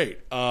out great.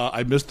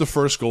 I missed the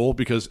first goal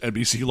because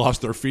NBC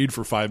lost their feed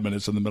for 5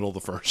 minutes in the middle of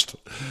the first.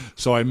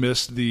 So I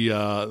missed the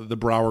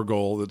Brouwer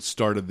goal that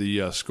started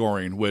the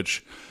scoring,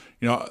 which,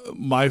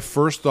 my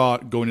first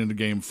thought going into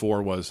Game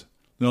 4 was,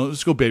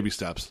 let's go baby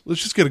steps.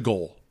 Let's just get a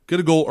goal.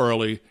 Get a goal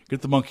early,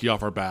 get the monkey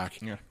off our back,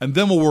 and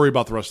then we'll worry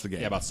about the rest of the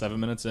game. Yeah, about 7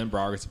 minutes in,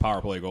 Brouwer gets a power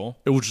play goal.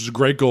 Which is a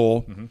great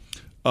goal.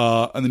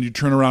 Mm-hmm. And then you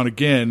turn around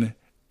again,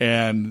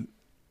 and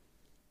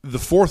the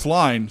fourth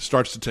line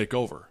starts to take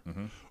over,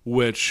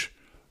 which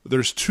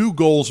there's two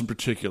goals in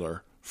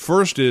particular.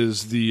 First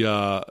is the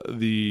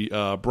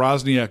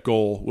Brosniak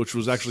goal, which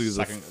was actually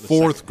the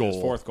fourth goal.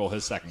 His fourth goal,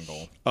 his second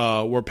goal.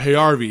 Where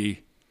Payarvi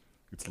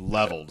gets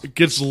leveled. But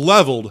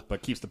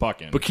keeps the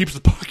puck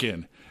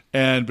in.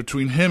 And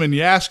between him and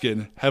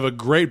Yaskin have a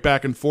great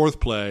back and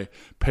forth play.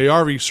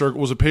 Yaskin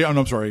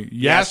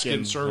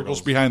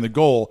circles behind the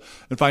goal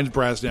and finds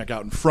Brosniak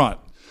out in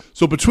front.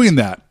 So between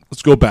that,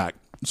 let's go back.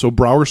 So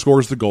Brouwer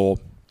scores the goal.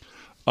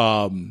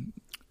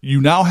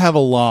 You now have a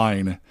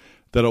line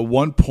that at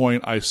one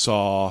point I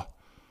saw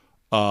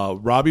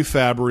Robbie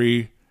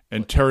Fabry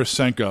and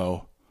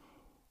Tarasenko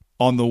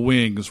on the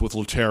wings with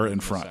Laterra in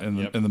front,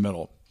 in the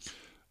middle.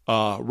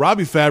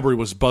 Robbie Fabry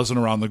was buzzing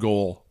around the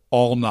goal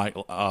all night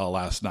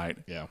last night.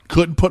 Yeah.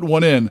 Couldn't put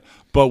one in,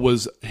 but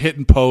was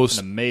hitting posts.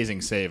 An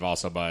amazing save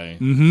also by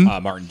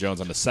Martin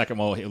Jones on the second.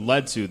 Well, it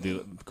led to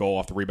the goal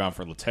off the rebound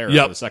for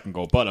Laterra for the second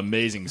goal, but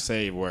amazing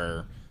save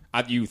where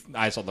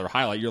I saw the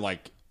highlight. You're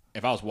like,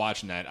 if I was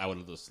watching that, I would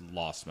have just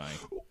lost my...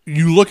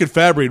 You look at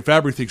Fabry, and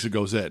Fabry thinks it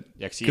goes in.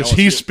 Because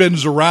he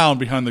spins around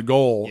behind the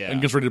goal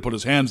and gets ready to put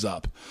his hands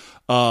up.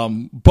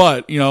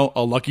 But,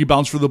 a lucky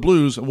bounce for the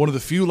Blues. One of the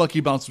few lucky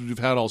bounces we've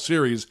had all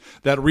series.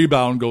 That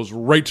rebound goes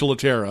right to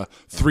Laterra,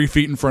 3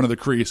 feet in front of the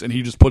crease, and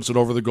he just puts it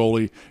over the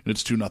goalie, and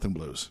it's 2-0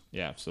 Blues.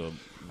 Yeah, so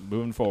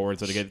moving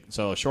forward,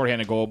 a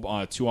shorthanded goal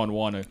on a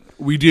 2-on-1.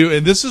 We do,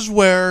 and this is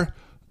where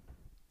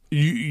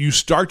you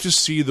start to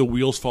see the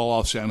wheels fall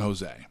off San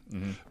Jose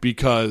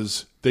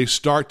because they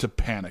start to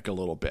panic a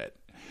little bit.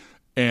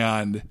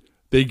 And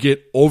they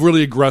get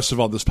overly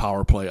aggressive on this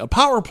power play. A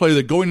power play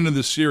that going into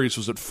this series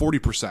was at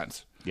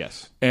 40%.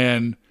 Yes.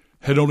 And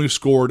had only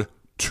scored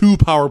 2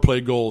 power play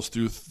goals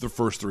through the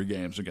first 3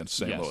 games against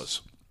St. Louis.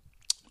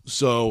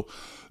 So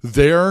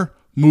they're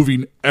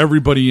moving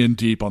everybody in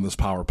deep on this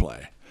power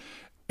play.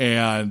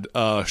 And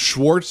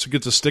Schwartz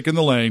gets a stick in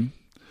the lane,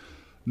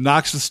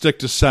 knocks the stick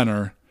to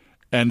center,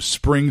 and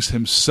springs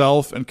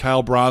himself and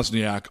Kyle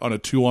Brosniak on a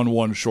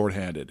 2-on-1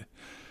 shorthanded.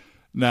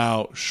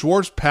 Now,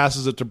 Schwartz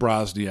passes it to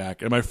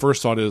Brosniak, and my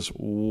first thought is,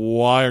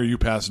 why are you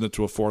passing it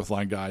to a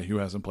fourth-line guy who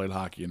hasn't played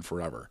hockey in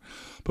forever?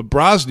 But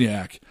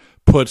Brosniak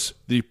puts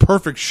the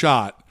perfect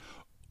shot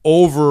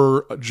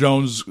over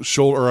Jones'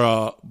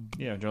 shoulder,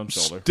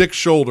 stick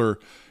shoulder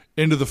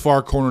into the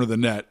far corner of the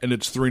net, and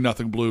it's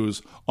 3-0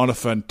 Blues on a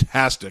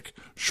fantastic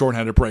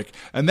shorthanded break.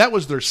 And that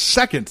was their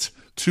second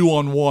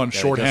 2-on-1 shorthanded.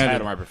 They just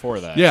had them right before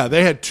that. Yeah,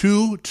 they had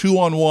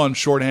 2-on-1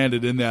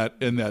 shorthanded in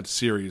that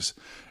series.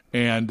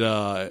 And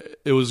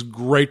it was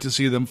great to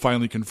see them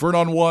finally convert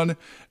on one.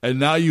 And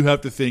now you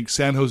have to think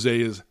San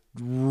Jose is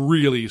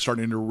really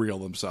starting to reel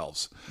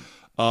themselves.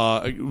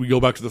 We go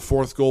back to the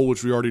fourth goal,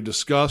 which we already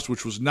discussed,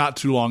 which was not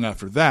too long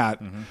after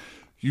that.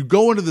 You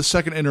go into the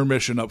second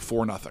intermission up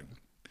 4-0.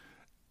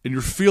 And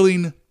you're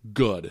feeling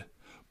good.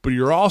 But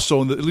you're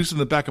also, at least in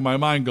the back of my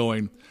mind,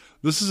 going,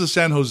 this is a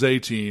San Jose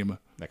team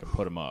that can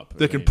put them up.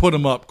 That can put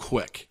them up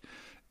quick.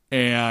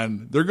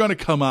 And they're going to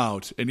come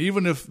out, and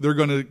even if they're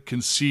going to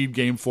concede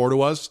Game 4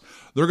 to us,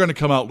 they're going to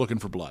come out looking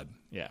for blood.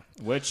 Yeah,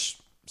 which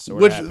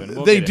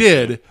happened. They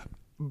did.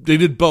 They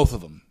did both of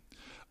them.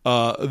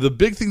 The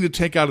big thing to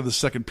take out of the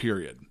second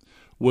period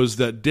was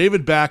that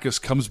David Backes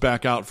comes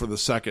back out for the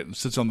second and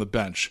sits on the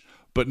bench,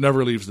 but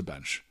never leaves the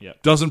bench.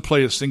 Yep. Doesn't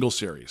play a single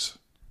series.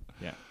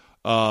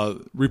 Yeah.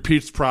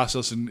 Repeats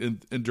process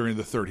during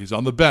the third. He's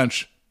on the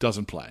bench.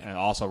 Doesn't play. And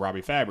also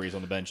Robbie Fabry's on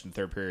the bench in the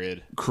third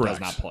period. Correct. Does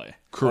not play.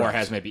 Correct. Or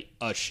has maybe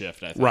a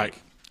shift, I think. Right.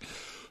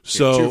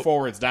 So 2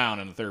 forwards down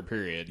in the third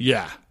period.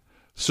 Yeah.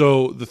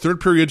 So the third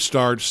period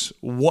starts,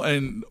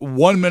 1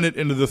 minute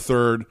into the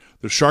third.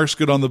 The Sharks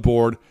get on the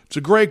board. It's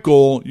a great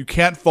goal. You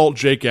can't fault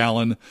Jake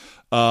Allen.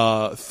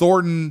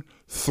 Thornton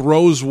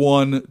throws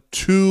one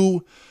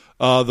to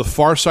the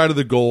far side of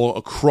the goal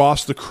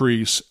across the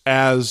crease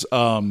as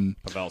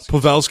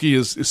Pavelski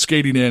is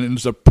skating in, and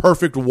it's a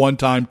perfect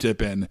one-time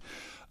tip-in.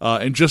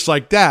 And just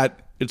like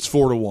that, it's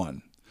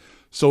 4-1.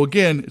 So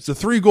again, it's a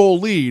 3-goal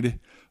lead,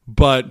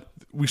 but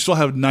we still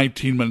have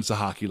 19 minutes of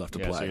hockey left to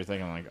play. So you're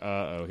thinking like,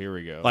 uh-oh, here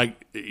we go.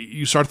 Like,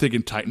 you start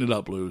thinking, tighten it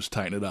up, Blues,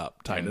 tighten it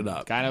up. Kind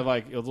of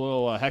like, it was a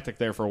little hectic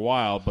there for a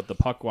while, but the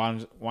puck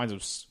winds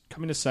up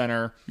coming to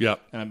center.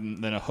 Yep.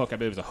 And then a hook, I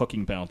believe it was a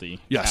hooking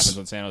penalty. Yes. Happens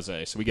in San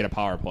Jose, so we get a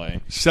power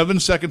play. 7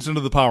 seconds into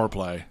the power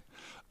play,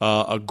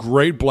 a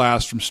great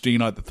blast from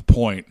Steen at the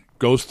point.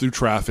 Goes through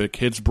traffic,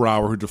 hits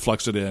Brouwer, who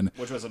deflects it in.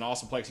 Which was an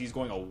awesome play because he's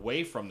going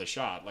away from the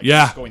shot. Like,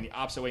 yeah. He's going the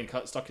opposite way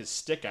and stuck his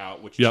stick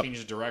out, which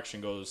changes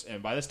direction,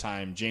 and by this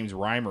time, James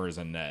Reimer is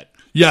in net.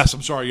 Yes,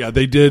 I'm sorry. Yeah,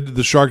 they did.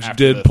 The Sharks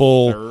After did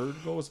pull. Third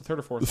goal? Was it third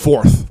or fourth?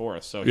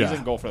 Fourth. So he's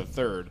in goal for the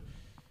third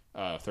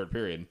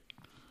period.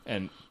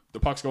 And the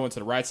puck's going to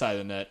the right side of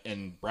the net,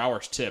 and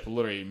Brouwer's tip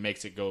literally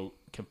makes it go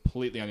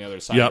completely on the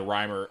other side. Yep.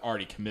 Reimer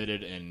already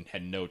committed and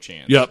had no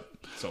chance. Yep.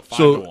 So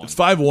 5-1. It's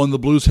 5-1. The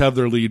Blues have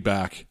their lead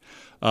back.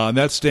 And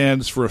that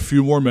stands for a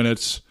few more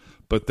minutes.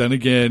 But then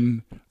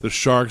again, the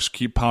Sharks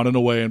keep pounding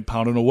away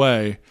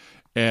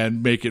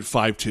and make it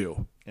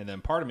 5-2. And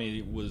then part of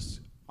me was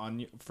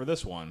for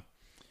this one.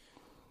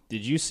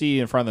 Did you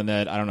see in front of the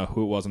net? I don't know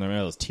who it was in the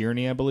middle. It was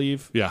Tierney, I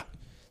believe. Yeah.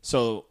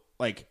 So,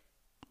 like,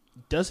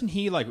 doesn't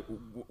he, like,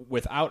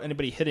 without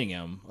anybody hitting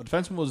him, a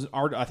defenseman was,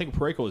 I think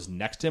Parayko was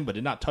next to him but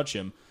did not touch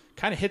him,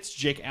 kind of hits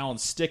Jake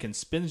Allen's stick and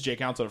spins Jake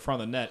Allen to the front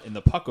of the net, and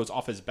the puck goes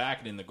off his back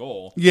and in the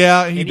goal.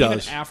 Yeah, he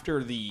does. Even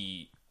after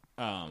the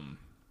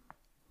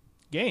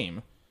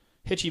game,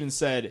 Hitch even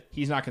said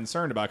he's not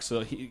concerned about it. So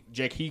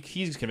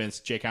he's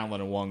convinced Jake Allen let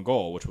in one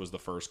goal, which was the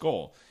first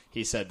goal.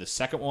 He said the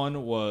second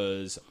one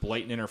was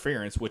blatant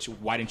interference, which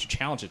why didn't you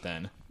challenge it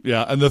then?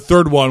 Yeah, and the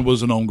third one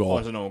was an own goal.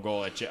 It was an own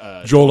goal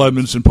that Joel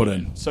Edmondson put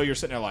in. So you're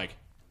sitting there like,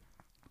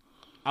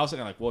 I was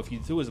sitting there like, well, if you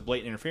threw it as a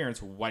blatant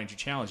interference, why didn't you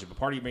challenge it? But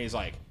part of me is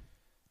like,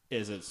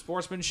 is it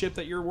sportsmanship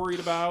that you're worried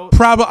about?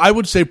 I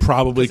would say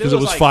probably because it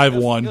was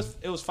 5-1.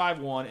 It was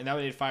 5-1, and now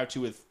they did 5-2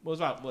 with what was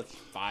about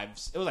 5.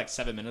 It was like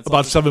 7 minutes.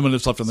 About 7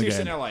 minutes left in the you're game.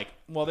 Sitting there like,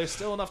 well, there's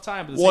still enough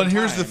time. But and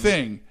here's the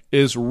thing: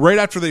 is right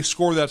after they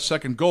score that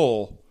second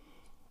goal,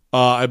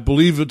 I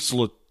believe it's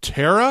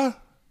Laterra.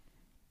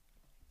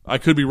 I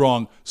could be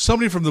wrong.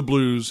 Somebody from the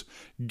Blues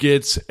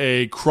gets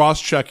a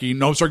cross-checking.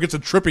 No, sorry, gets a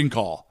tripping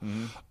call.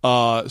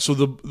 Mm-hmm. So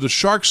the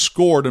Sharks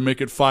score to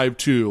make it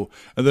 5-2,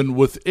 and then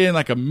within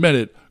like a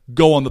minute,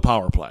 go on the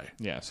power play.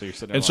 Yeah, so you're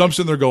sitting there. And so I'm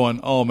sitting there going,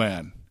 oh,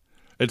 man.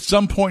 At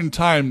some point in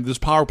time, this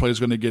power play is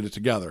going to get it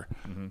together.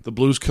 Mm-hmm. The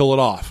Blues kill it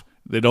off.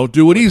 They don't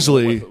do it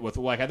easily. With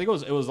like, I think it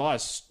was a lot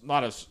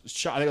of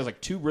shots. I think it was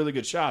like 2 really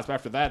good shots. But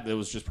after that, it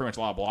was just pretty much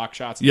a lot of block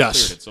shots. And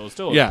yes. Cleared it. So it was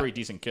still a pretty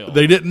decent kill.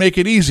 They didn't make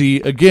it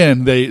easy.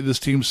 Again, this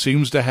team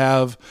seems to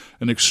have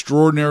an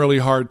extraordinarily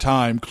hard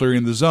time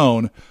clearing the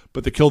zone,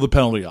 but they kill the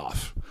penalty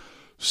off.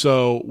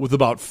 So with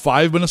about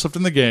 5 minutes left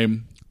in the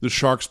game, the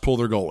Sharks pull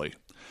their goalie.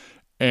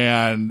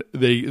 And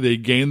they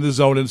gain the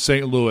zone in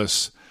St.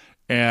 Louis.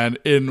 And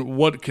in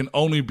what can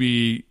only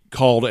be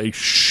called a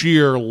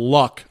sheer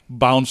luck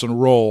bounce and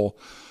roll,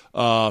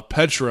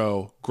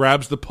 Petro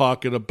grabs the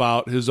puck at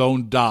about his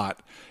own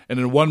dot, and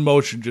in one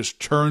motion just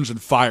turns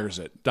and fires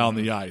it down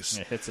the ice.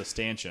 It hits a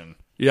stanchion.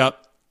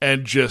 Yep,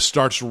 and just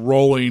starts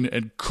rolling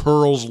and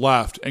curls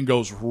left and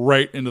goes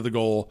right into the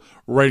goal,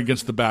 right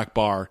against the back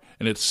bar,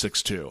 and it's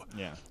 6-2.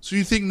 Yeah. So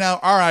you think now,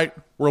 all right,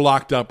 we're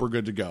locked up, we're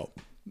good to go.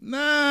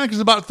 Nah, because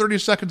about 30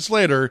 seconds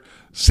later,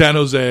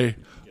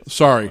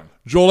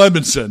 Joel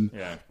Edmondson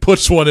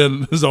puts one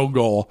in his own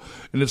goal,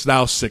 and it's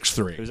now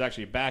 6-3. He was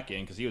actually back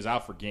in because he was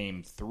out for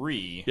Game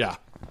 3. Yeah.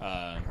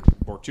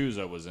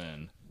 Bortuzzo was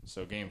in.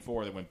 So Game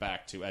 4, they went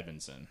back to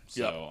Edmondson.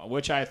 So,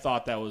 which I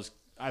thought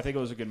I think it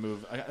was a good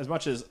move. As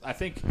much as I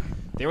think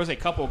there was a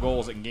couple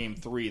goals in Game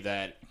 3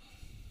 that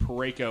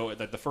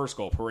the first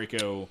goal,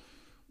 Parayko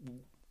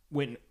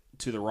went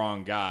to the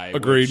wrong guy.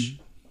 Agreed.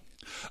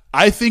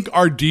 I think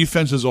our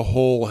defense as a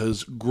whole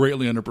has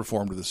greatly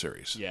underperformed the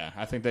series. Yeah,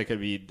 I think they could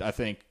be. I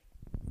think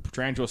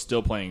Petrangelo's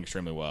still playing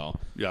extremely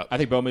well. Yeah, I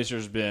think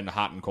Bouwmeester's been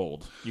hot and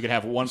cold. You could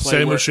have one play.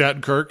 Same with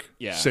Shattenkirk.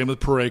 Yeah. Same with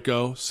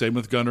Parayko. Same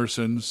with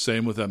Gunnarsson.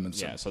 Same with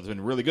Edmondson. Yeah, so it's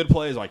been really good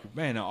plays. Like,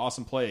 man, an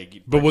awesome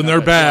play. But when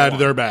they're bad,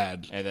 they're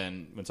bad. And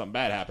then when something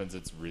bad happens,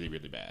 it's really,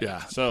 really bad.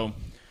 Yeah. So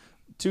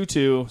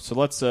 2-2. So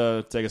let's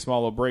take a small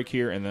little break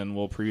here, and then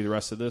we'll preview the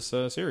rest of this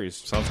series.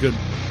 Sounds good.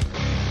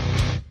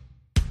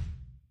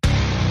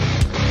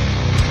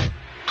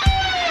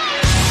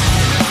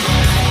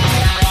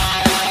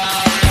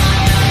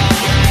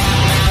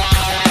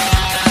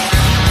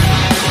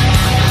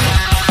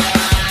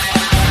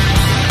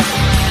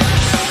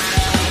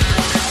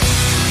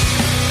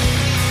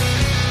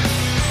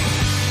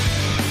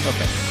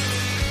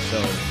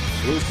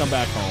 Blues come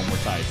back home. We're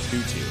tied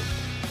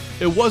 2-2.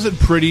 it wasn't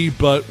pretty,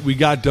 but we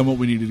got done what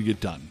we needed to get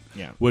done.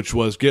 Yeah. Which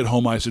was get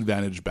home ice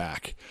advantage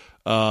back.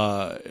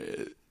 Had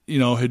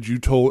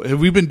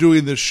we been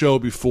doing this show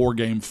before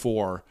Game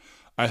 4,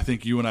 I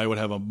think you and I would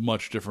have a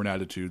much different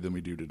attitude than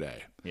we do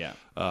today. Yeah.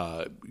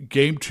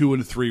 Game 2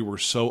 and 3 were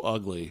so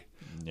ugly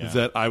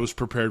that I was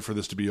prepared for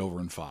this to be over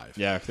in 5.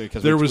 Yeah,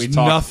 because there was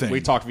nothing.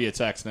 We talked via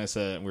text, and I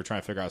said we were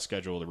trying to figure out a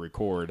schedule to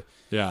record.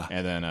 Yeah.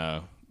 And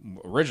then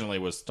originally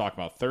was talking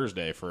about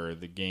Thursday for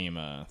the game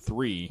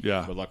 3.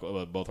 Yeah. But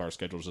luckily, both our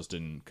schedules just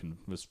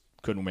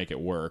couldn't make it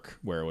work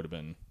where it would have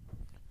been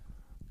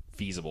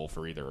feasible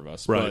for either of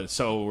us. Right. But,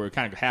 so we're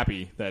kind of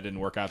happy that it didn't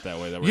work out that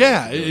way.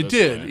 It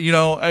did.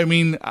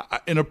 Way.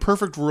 In a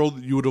perfect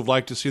world, you would have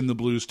liked to see the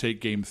Blues take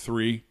Game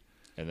 3.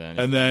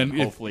 And then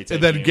hopefully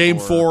Game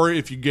 4,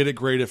 if you get it,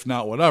 great. If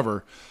not,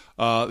 whatever.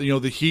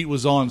 The heat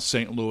was on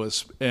St.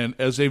 Louis, and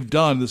as they've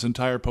done this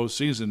entire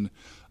postseason,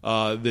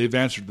 they've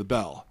answered the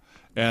bell,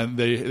 and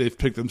they've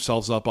picked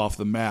themselves up off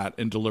the mat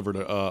and delivered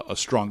a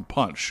strong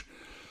punch.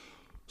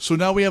 So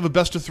now we have a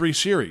best-of-3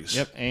 series.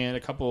 Yep, and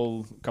a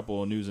couple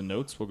of news and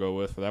notes we'll go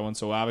with for that one.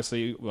 So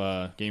obviously,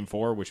 Game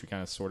 4, which we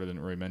kind of sort of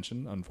didn't really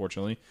mention,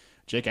 unfortunately,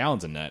 Jake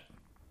Allen's in net.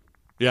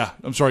 Yeah,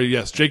 I'm sorry.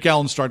 Yes, Jake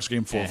Allen starts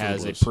Game 4. And for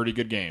has the Blues. a pretty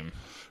good game.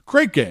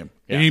 Great game.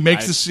 Yeah, and he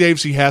makes the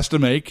saves he has to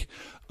make.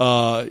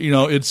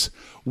 It's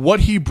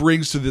what he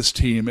brings to this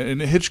team, and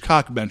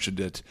Hitchcock mentioned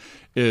it,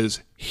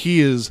 is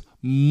he is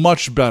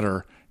much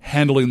better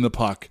handling the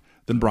puck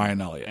than Brian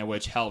Elliott. And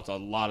which helped a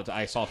lot.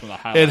 I saw some of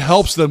the highlights. It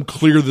helps them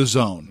clear the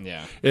zone.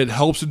 Yeah. It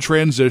helps in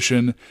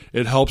transition.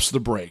 It helps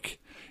the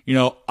break.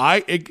 To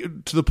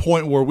the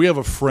point where we have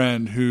a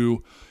friend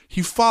who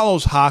he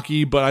follows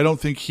hockey, but I don't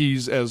think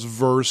he's as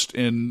versed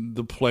in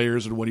the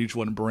players and what each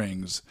one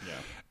brings. Yeah.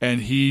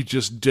 And he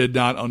just did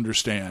not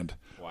understand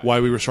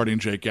why we were starting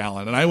Jake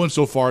Allen. And I went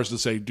so far as to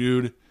say,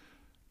 dude,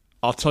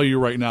 I'll tell you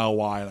right now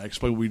why. And I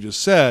explained what we just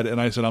said. And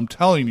I said, I'm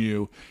telling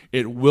you,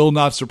 it will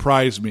not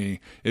surprise me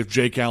if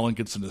Jake Allen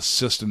gets an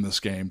assist in this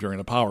game during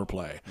a power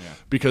play. Yeah.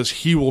 Because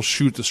he will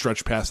shoot the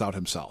stretch pass out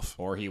himself.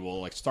 Or he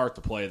will start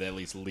the play that at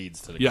least leads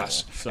to the goal.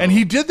 Yes. So, and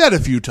he did that a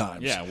few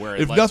times. Yeah, where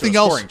it if led nothing to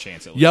a else, scoring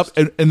chance at least.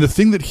 Yep. And the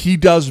thing that he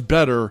does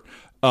better,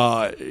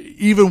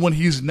 even when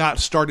he's not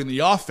starting the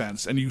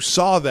offense, and you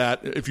saw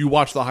that if you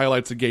watch the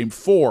highlights of Game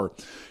 4,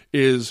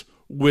 is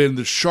when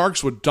the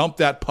Sharks would dump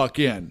that puck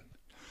in,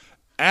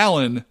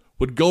 Allen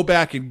would go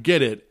back and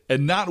get it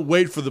and not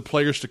wait for the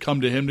players to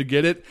come to him to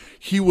get it.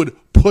 He would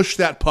push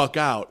that puck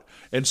out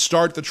and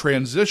start the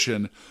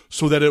transition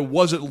so that it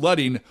wasn't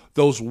letting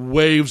those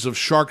waves of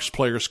Sharks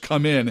players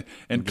come in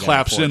and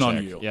collapse in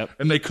on you. Yep.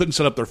 And they couldn't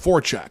set up their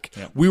forecheck.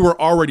 Yep. We were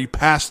already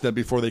past them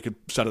before they could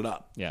set it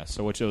up. Yeah,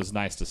 so which it was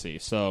nice to see.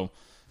 So,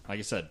 like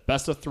I said,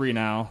 best of 3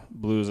 now.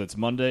 Blues, it's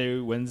Monday,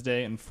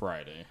 Wednesday, and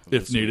Friday.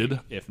 If needed.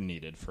 If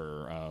needed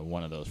for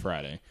one of those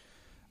Friday.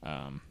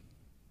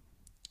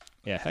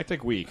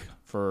 Hectic week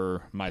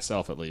for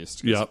myself at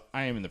least. Yep.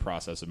 I am in the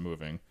process of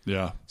moving.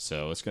 Yeah.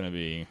 So it's going to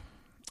be...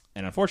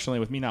 And unfortunately,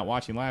 with me not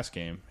watching last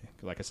game,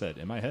 like I said,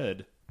 in my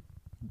head,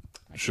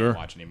 I can't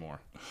watch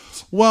anymore.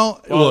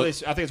 Well, I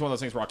think it's one of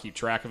those things where I'll keep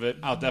track of it.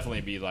 I'll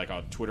definitely be like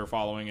on Twitter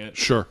following it.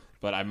 Sure.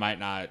 But I might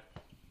not...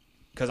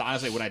 Because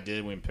honestly, what I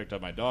did when we picked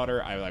up my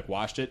daughter, I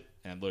watched it,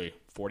 and literally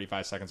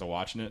 45 seconds of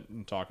watching it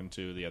and talking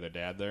to the other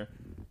dad there,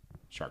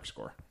 Sharks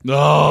score. No.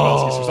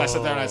 So I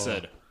sat there and I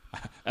said,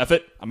 F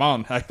it, I'm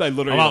on. I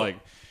literally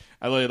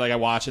I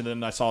watched it,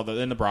 and then I saw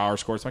the Brouwer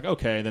score. It's like,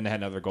 okay, and then they had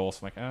another goal.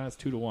 So I'm like, it's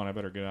 2-1. I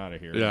better get out of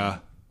here. Yeah.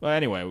 But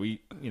anyway,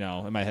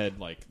 in my head,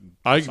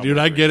 I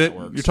get it.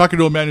 You're talking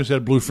to a man who's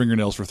had blue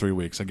fingernails for 3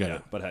 weeks. I get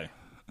it. But hey,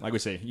 like we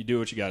say, you do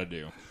what you got to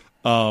do.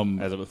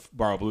 As a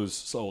Borrow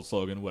Blues old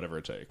slogan, whatever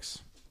it takes.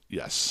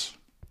 Yes.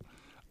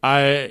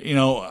 I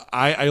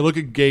look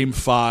at Game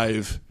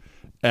 5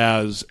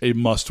 as a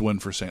must-win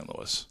for St.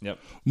 Louis. Yep.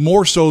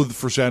 More so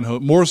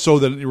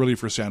than really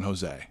for San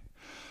Jose.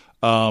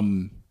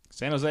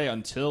 San Jose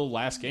until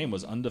last game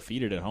was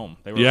undefeated at home.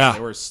 They were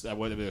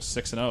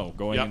 6-0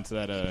 going into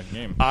that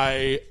game.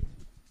 I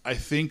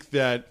think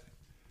that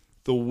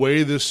the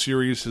way this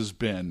series has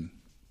been,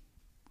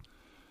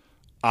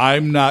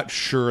 I'm not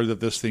sure that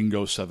this thing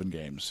goes 7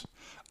 games.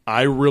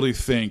 I really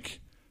think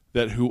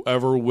that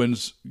whoever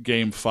wins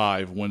Game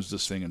 5 wins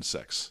this thing in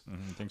 6.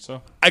 You think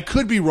so? I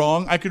could be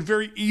wrong. I could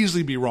very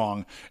easily be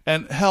wrong.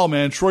 And hell,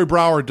 man, Troy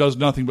Brouwer does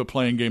nothing but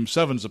play in Game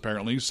 7s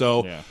apparently.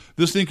 So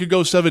this thing could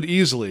go 7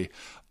 easily.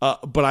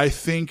 But I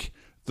think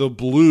the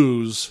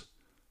Blues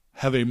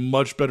have a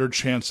much better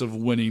chance of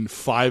winning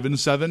 5 and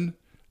 7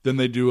 than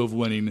they do of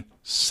winning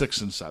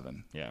 6 and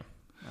 7. Yeah,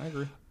 I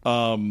agree.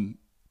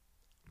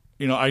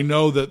 I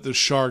know that the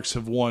Sharks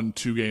have won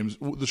 2 games.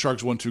 The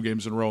Sharks won 2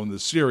 games in a row in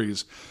this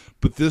series,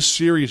 but this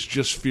series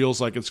just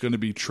feels like it's going to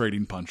be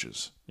trading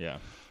punches. Yeah.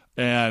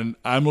 And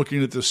I'm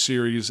looking at this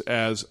series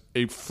as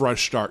a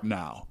fresh start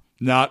now.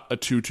 Not a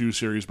 2-2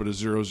 series, but a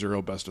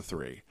 0-0 best of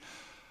 3.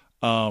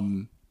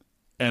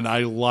 And I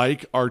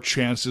like our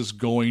chances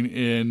going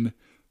in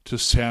to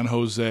San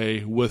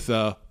Jose with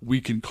a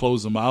we can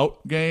close them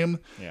out game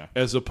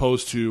as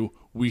opposed to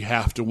we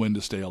have to win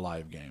to stay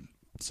alive game.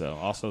 So,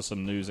 also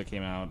some news that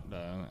came out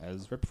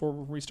as right before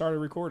we started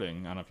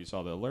recording. I don't know if you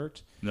saw the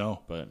alert. No.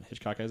 But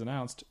Hitchcock has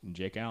announced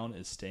Jake Allen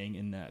is staying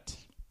in net.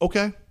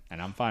 Okay.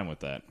 And I'm fine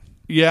with that.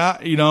 Yeah,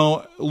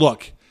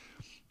 look,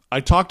 I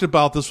talked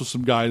about this with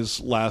some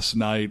guys last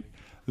night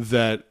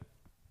that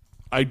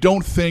I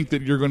don't think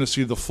that you're going to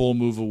see the full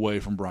move away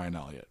from Brian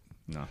Elliott.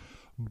 No.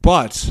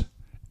 But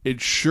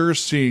it sure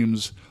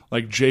seems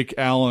like Jake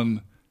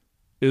Allen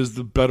is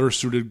the better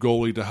suited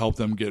goalie to help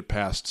them get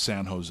past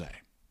San Jose.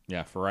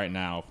 Yeah, for right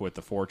now, with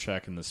the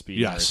forecheck and the speed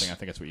and everything, I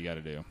think that's what you got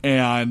to do.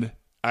 And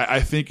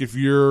I think if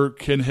you're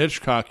Ken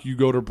Hitchcock, you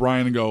go to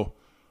Brian and go,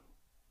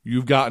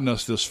 you've gotten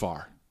us this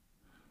far.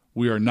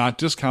 We are not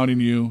discounting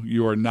you.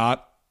 You are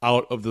not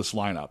out of this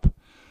lineup.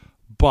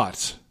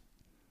 But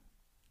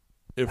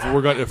if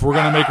we're going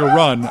to make a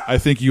run, I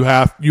think you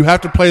have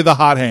to play the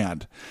hot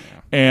hand.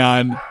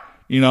 Yeah.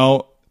 And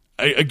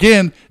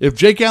again, if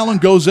Jake Allen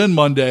goes in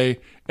Monday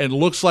and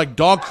looks like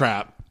dog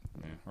crap,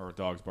 or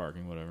dogs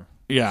barking, whatever.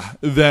 Yeah,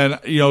 then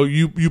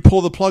you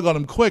pull the plug on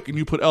him quick and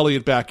you put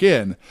Elliott back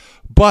in.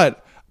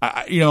 But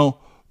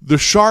the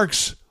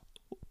Sharks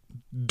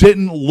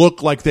didn't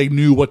look like they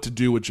knew what to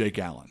do with Jake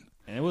Allen.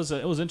 And it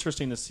was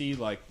interesting to see,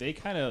 like, they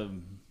kind of,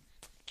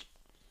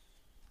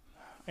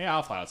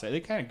 I'll flat out say they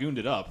kind of gooned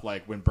it up.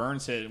 Like when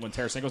Burns hit, when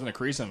Tarasenko's in the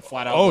crease and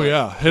flat out,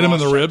 hit him in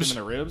the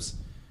ribs,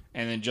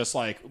 and then just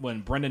like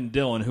when Brendan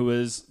Dillon, who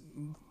is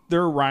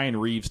their Ryan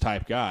Reeves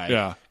type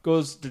guy,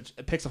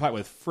 picks a fight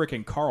with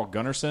freaking Carl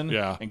Gunnarsson.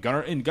 Yeah. And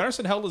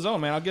Gunnarsson held his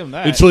own, man. I'll give him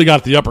that. Until he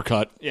got the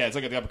uppercut. Yeah, it's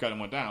like the uppercut and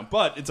went down.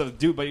 But it's a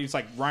dude. But it's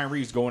like Ryan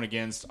Reeves going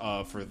against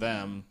for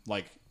them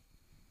like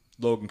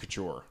Logan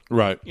Couture.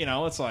 Right.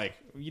 It's like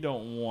you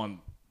don't want.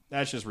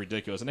 That's just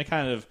ridiculous. And they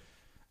kind of.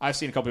 I've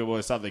seen a couple people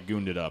who thought they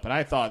gooned it up, and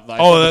I thought like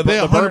they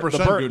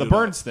 100% the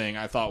Burns thing.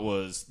 I thought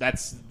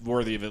that's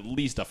worthy of at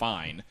least a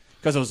fine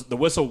because the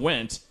whistle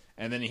went.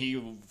 And then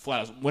he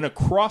flat out went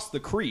across the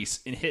crease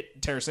and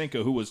hit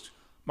Tarasenko, who was,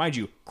 mind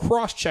you,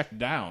 cross-checked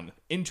down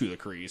into the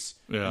crease.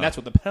 Yeah. And that's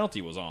what the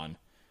penalty was on.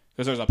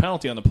 Because there's a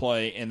penalty on the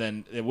play, and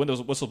then when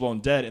the whistle's blown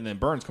dead, and then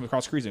Burns comes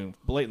across the crease and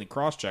blatantly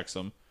cross-checks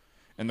him.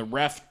 And the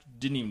ref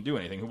didn't even do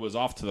anything. Who was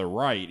off to the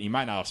right. He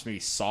might not have maybe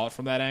saw it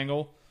from that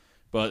angle.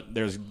 But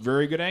there's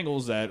very good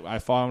angles that I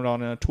found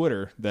on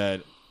Twitter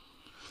that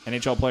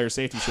NHL player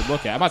safety should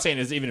look at. I'm not saying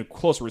it's even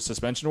close to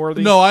suspension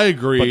worthy. No, I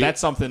agree. But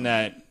that's something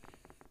that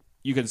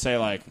you can say,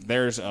 like,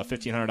 there's a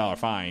 $1,500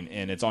 fine,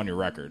 and it's on your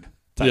record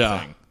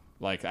type thing.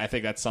 Like, I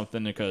think that's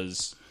something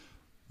because...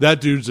 That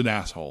dude's an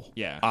asshole.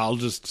 Yeah. I'll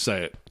just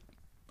say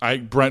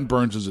it. Brent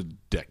Burns is a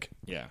dick.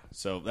 Yeah.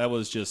 So that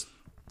was just...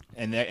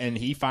 And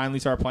he finally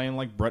started playing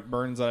like Brent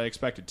Burns that I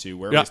expected to,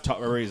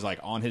 where he's like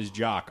on his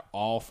jock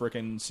all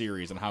freaking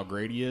series and how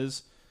great he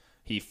is.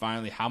 He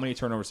finally... How many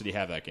turnovers did he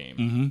have that game?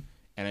 Mm-hmm.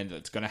 And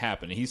it's going to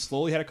happen. He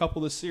slowly had a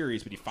couple this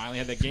series, but he finally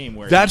had that game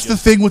where... That's the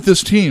thing with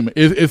this team.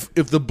 If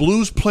the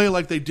Blues play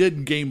like they did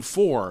in Game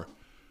 4,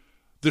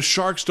 the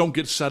Sharks don't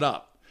get set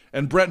up.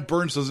 And Brent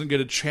Burns doesn't get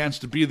a chance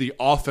to be the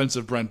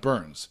offensive Brent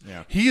Burns.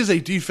 Yeah. He is a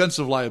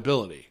defensive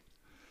liability.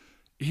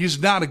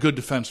 He's not a good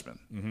defenseman.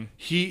 Mm-hmm.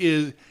 He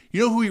is...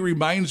 You know who he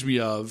reminds me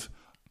of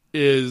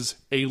is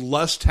a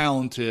less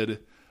talented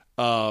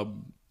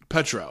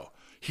Petro.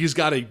 He's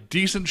got a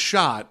decent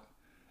shot,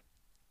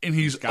 and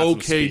he's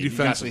okay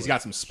defensively. He's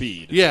got some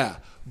speed. Yeah,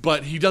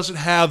 but he doesn't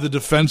have the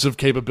defensive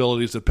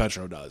capabilities that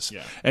Petro does.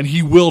 Yeah. And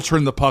he will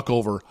turn the puck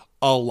over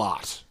a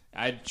lot.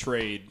 I'd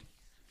trade,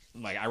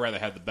 like, I'd rather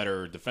have the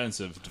better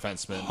defensive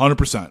defenseman.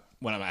 100%.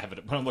 When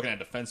I'm looking at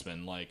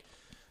defensemen, like,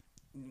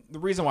 the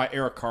reason why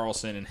Erik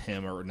Karlsson and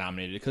him are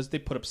nominated is because they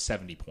put up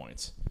 70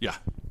 points. Yeah.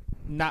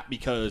 Not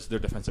because their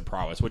defensive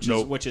prowess, which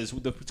is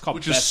it's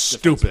called best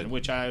stupid.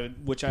 Which a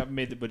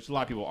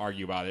lot of people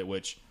argue about it,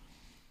 which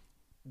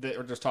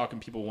they're just talking.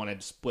 People want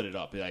to split it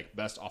up, like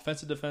best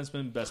offensive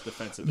defenseman, best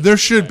defensive. There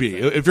should be.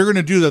 If you're going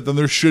to do that, then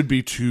there should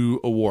be 2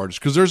 awards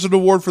because there's an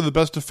award for the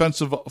best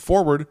defensive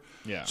forward.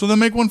 Yeah. So then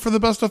make one for the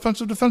best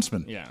offensive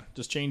defenseman. Yeah.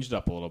 Just change it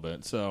up a little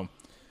bit. So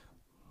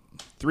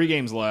 3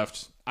 games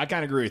left. I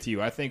kind of agree with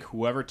you. I think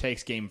whoever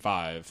takes Game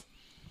 5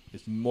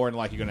 is more than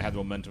likely going to have the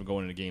momentum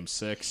going into Game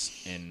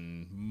 6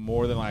 and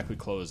more than likely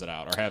close it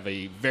out or have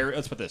a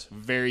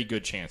very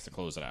good chance to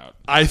close it out.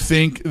 I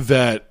think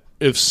that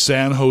if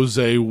San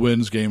Jose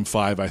wins Game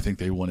 5, I think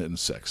they win it in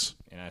 6.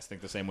 And I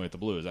think the same way with the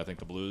Blues. I think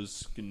the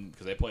Blues can,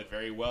 because they played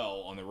very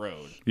well on the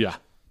road. Yeah.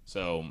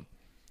 So,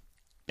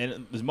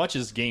 and as much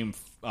as Game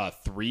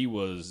 3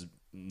 was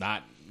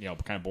not,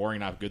 kind of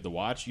boring, not good to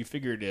watch, you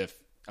figured if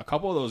a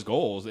couple of those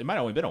goals, it might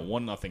have only been a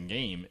 1-0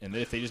 game, and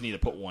if they just need to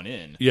put one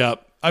in. Yeah.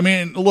 I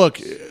mean, look.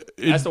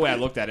 That's the way I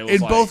looked at it.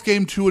 In both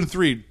Game 2 and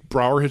 3,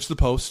 Brouwer hits the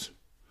post.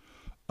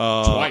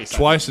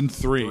 Twice in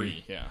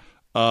 3. Yeah.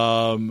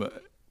 The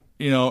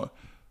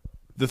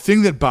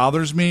thing that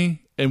bothers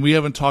me, and we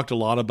haven't talked a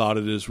lot about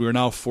it, is we're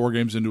now 4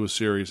 games into a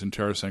series, and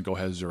Tarasenko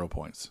has 0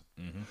 points.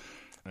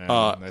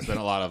 Mm-hmm. There's been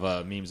a lot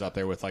of memes out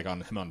there with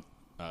on him on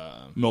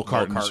milk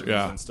cartons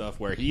and stuff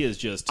where he is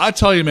just. I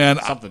tell you, man,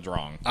 something's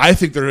wrong. I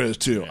think there is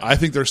too. Yeah. I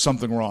think there's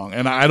something wrong,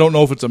 and I don't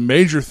know if it's a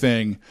major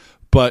thing,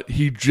 but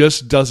he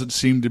just doesn't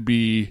seem to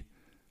be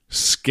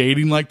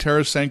skating like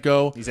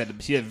Tarasenko.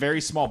 He had a very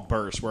small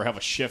burst where I have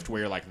a shift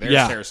where you're like, there's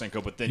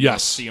Tarasenko, but then you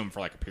don't see him for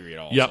like a period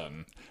all of a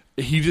sudden.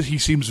 He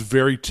seems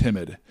very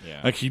timid.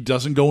 Yeah. Like he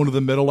doesn't go into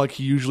the middle like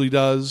he usually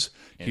does.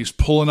 And he's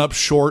pulling up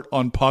short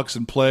on pucks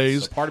and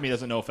plays. So part of me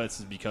doesn't know if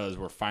that's because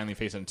we're finally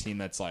facing a team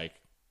that's like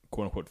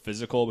quote unquote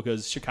physical,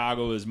 because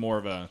Chicago is more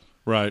of a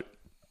right.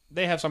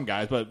 They have some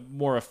guys, but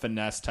more a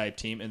finesse type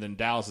team, and then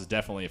Dallas is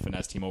definitely a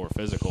finesse team over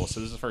physical. So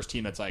this is the first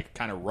team that's like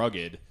kind of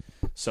rugged.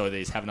 So that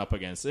he's having up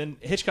against, and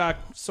Hitchcock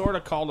sort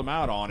of called him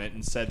out on it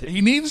and said that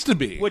he needs to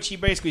be, which he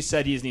basically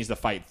said he needs to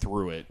fight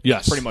through it.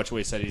 Yes, pretty much what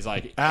he said. He's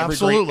like,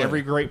 absolutely,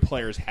 every great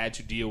player's had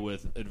to deal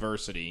with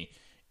adversity,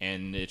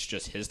 and it's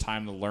just his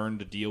time to learn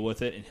to deal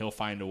with it, and he'll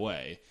find a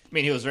way. I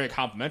mean, he was very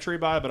complimentary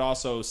about it, but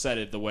also said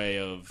it the way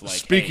of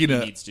like, he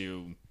needs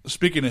to.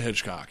 Speaking of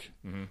Hitchcock,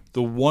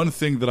 the one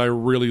thing that I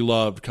really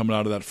loved coming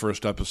out of that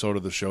first episode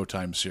of the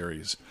Showtime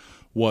series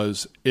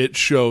was it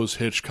shows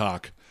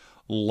Hitchcock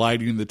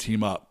lighting the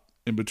team up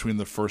in between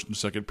the first and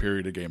second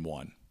period of game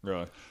one.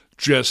 Really?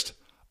 Just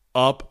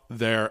up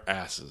their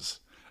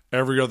asses.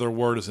 Every other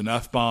word is an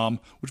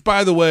F-bomb, which,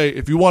 by the way,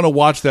 if you want to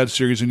watch that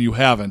series and you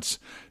haven't,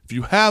 if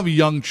you have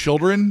young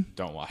children,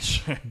 don't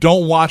watch.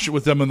 Don't watch it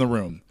with them in the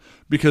room,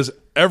 because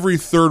every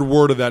third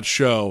word of that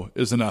show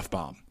is an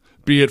F-bomb,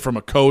 be it from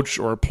a coach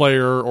or a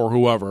player or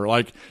whoever.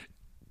 Like,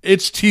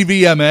 it's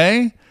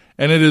TVMA,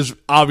 and it is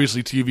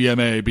obviously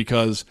TVMA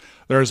because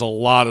there's a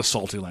lot of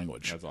salty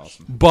language. That's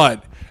awesome.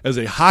 But as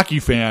a hockey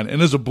fan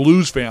and as a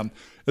Blues fan,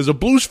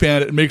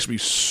 it makes me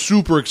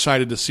super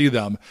excited to see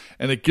them,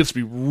 and it gets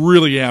me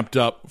really amped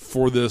up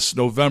for this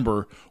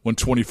November when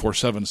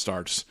 24/7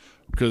 starts,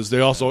 because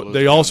they also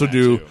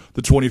do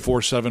the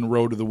 24/7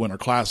 Road to the Winter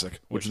Classic,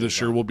 which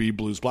this year will be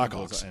Blues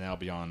Blackhawks, and that'll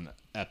be on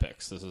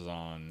Epix. This is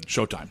on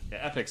Showtime.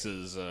 Yeah, Epix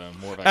is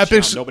more of a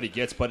channel nobody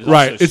gets, but it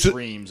also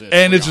streams.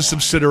 It's a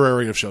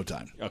subsidiary of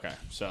Showtime. Okay,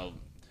 so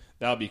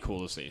that'll be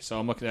cool to see. So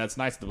I'm looking at it's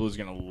nice the Blues are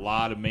getting a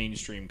lot of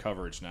mainstream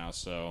coverage now.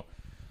 So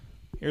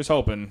here's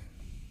hoping,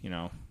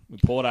 we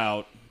pull it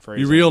out.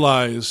 You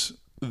realize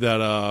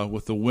that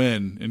with the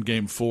win in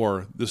Game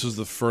 4, this is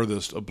the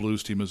furthest a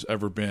Blues team has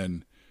ever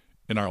been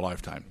in our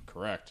lifetime.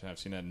 Correct. I've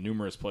seen that in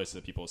numerous places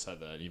that people have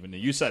said that. Even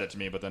you said it to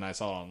me, but then I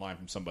saw it online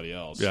from somebody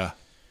else. Yeah,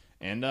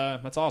 and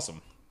that's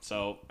awesome.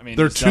 So I mean,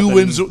 they're two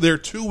wins. They're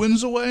 2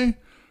 wins away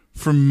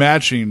from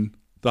matching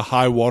the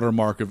high water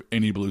mark of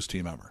any Blues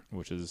team ever,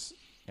 which is.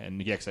 And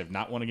because they've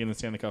not won again in the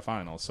Stanley Cup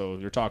Finals, so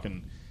you're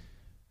talking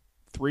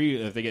 3.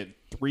 If they get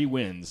 3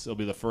 wins, it'll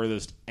be the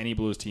furthest any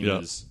Blues team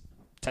is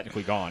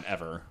technically gone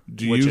ever.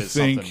 Which is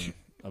something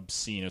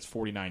obscene. It's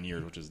 49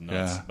 years, which is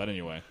nuts. Yeah. But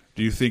anyway,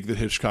 do you think that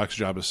Hitchcock's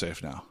job is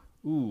safe now?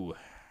 Ooh,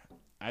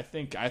 I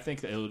think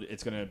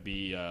it's going to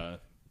be.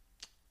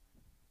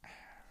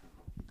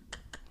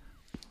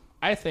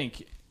 I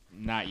think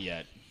not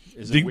yet.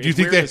 Do you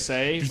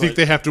think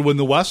they have to win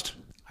the West?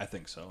 I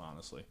think so,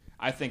 honestly.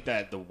 I think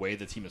that the way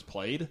the team is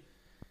played,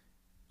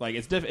 like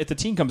if the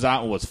team comes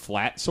out and was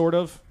flat, sort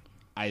of,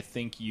 I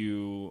think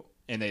and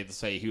they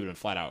say he would have been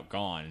flat out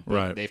gone. But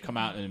right. They've come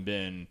out and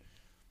been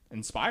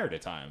inspired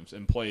at times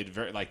and played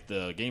very like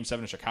the Game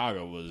 7 in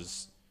Chicago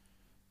was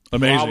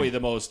amazing. Probably the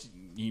most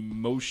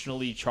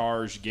emotionally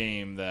charged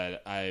game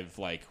that I've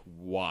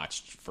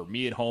watched for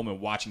me at home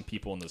and watching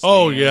people in the stands.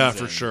 Oh yeah,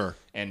 for sure.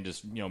 And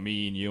just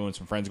me and you and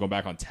some friends going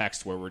back on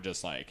text where we're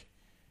just like.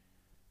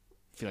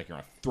 Feel like you're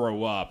gonna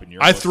throw up, and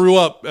I threw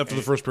up after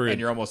the first period, and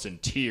you're almost in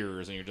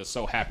tears, and you're just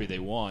so happy they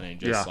won, and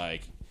just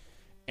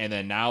and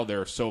then now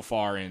they're so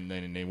far in,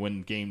 and they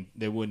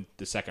win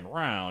the second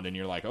round, and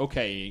you're like,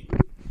 okay,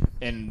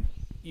 and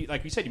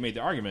like you said, you made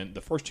the argument,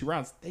 the first 2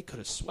 rounds they could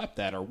have swept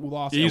that or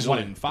lost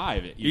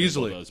 1-5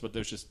 easily, but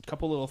there's just a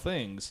couple little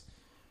things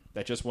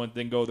that just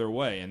didn't go their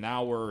way, and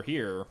now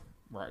we're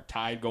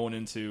tied going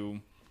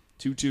into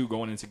 2-2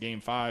 going into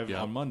Game 5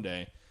 on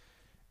Monday.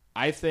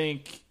 I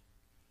think.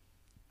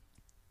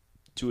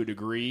 To a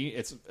degree,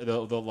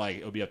 they'll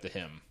it'll be up to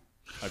him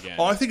again.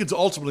 Oh, I think it's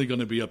ultimately going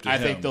to be up to him. I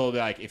think they'll be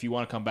like, if you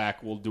want to come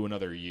back, we'll do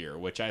another year,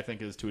 which I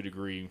think is to a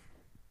degree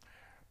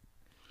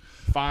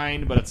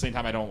fine, but at the same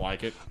time, I don't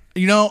like it.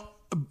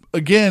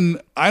 Again,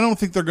 I don't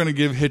think they're going to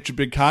give Hitch a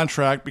big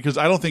contract because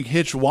I don't think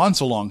Hitch wants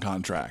a long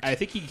contract. I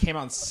think he came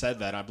out and said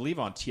that. I believe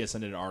on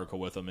TSN did an article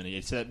with him, and he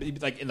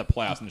said like in the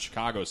playoffs in the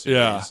Chicago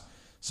series,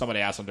 somebody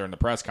asked him during the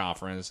press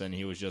conference, and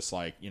he was just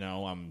like, he's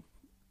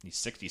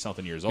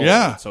 60-something years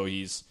old, so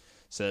he's.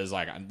 Says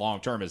long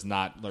term is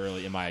not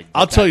literally in my.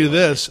 I'll tell you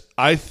this: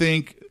 I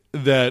think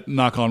that,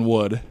 knock on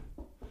wood,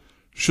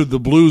 should the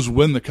Blues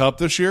win the Cup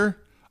this year,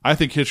 I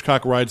think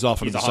Hitchcock rides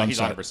off into the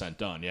sunset. He's 100%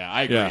 done. Yeah,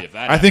 I agree. If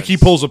that I think he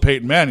pulls a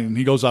Peyton Manning and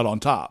he goes out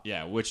on top.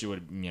 Yeah, which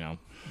would no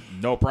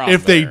problem.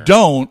 If they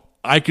don't,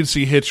 I can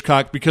see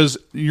Hitchcock because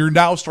you're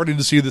now starting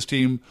to see this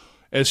team,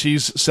 as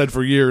he's said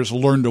for years,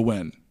 learn to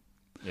win.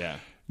 Yeah.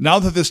 Now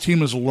that this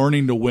team is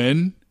learning to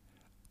win,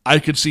 I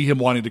could see him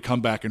wanting to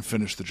come back and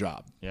finish the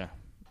job. Yeah.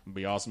 It'd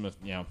be awesome if,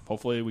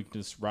 hopefully we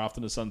can just ride off to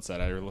the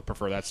sunset. I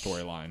prefer that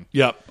storyline.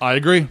 Yep, I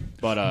agree.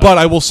 But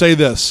I will say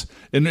this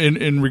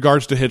in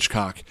regards to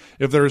Hitchcock: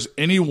 if there's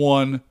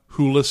anyone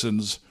who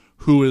listens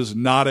who is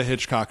not a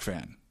Hitchcock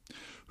fan,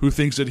 who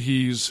thinks that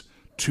he's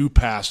too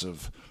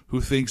passive, who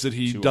thinks that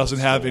he doesn't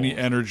have any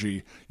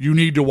energy, you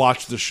need to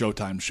watch the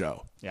Showtime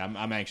show. Yeah,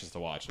 I'm anxious to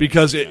watch it.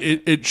 Because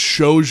it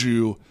shows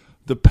you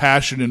the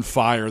passion and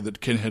fire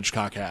that Ken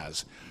Hitchcock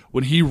has.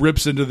 When he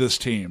rips into this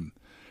team,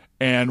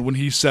 and when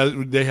he says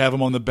they have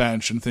him on the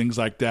bench and things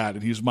like that,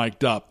 and he's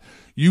mic'd up,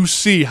 you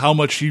see how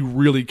much he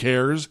really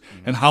cares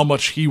and how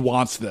much he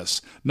wants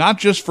this. Not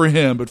just for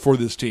him, but for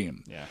this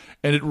team. Yeah.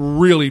 And it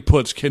really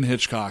puts Ken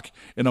Hitchcock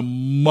in a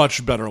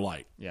much better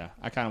light. Yeah,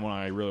 I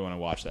really want to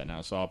watch that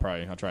now. So I'll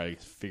try to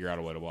figure out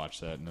a way to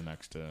watch that in the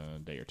next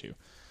day or two.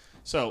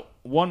 So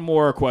one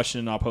more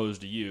question I'll pose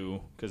to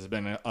you, because it's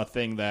been a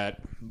thing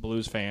that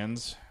Blues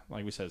fans,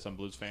 like we said, some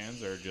Blues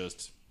fans are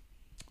just,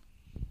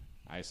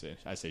 I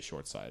say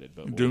short-sighted,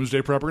 but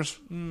Doomsday preppers?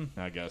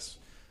 I guess.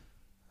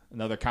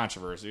 Another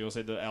controversy. We'll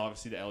say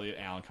obviously the Elliott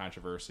Allen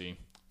controversy.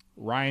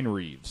 Ryan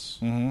Reeves.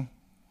 Mm-hmm.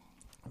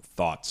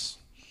 Thoughts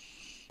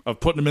of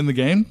putting him in the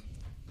game?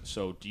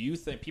 So do you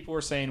think people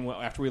were saying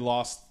after we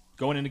lost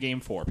going into Game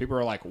 4, people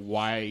are like,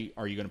 why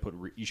are you going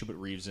to you should put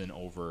Reeves in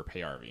over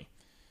Payarvi?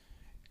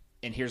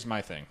 And here's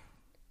my thing.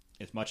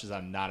 As much as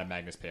I'm not a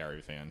Magnus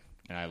Payarvi fan,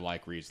 and I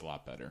like Reeves a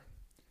lot better,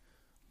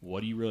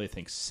 what do you really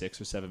think 6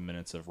 or 7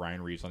 minutes of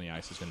Ryan Reeves on the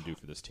ice is going to do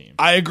for this team?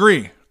 I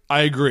agree.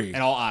 In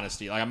all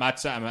honesty, like I'm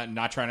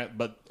not trying to,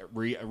 but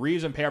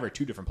Reeves and Payarvi are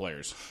two different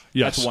players.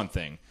 Yes. That's one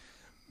thing.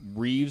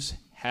 Reeves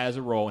has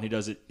a role, and he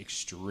does it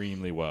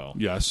extremely well.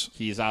 Yes.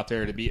 He's out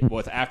there to be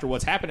after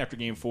what's happened after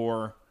Game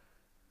 4.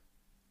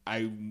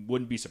 I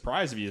wouldn't be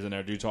surprised if he is in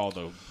there due to all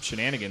the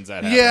shenanigans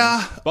that happened.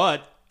 Yeah.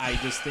 But I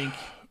just think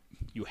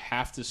you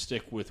have to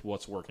stick with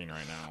what's working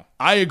right now.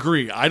 I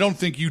agree. I don't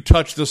think you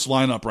touch this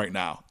lineup right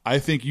now. I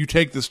think you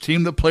take this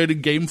team that played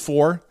in Game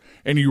 4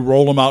 and you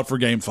roll them out for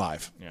Game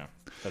 5. Yeah.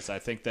 Because I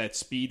think that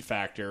speed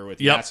factor with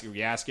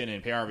Yaskin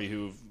and Payarvi,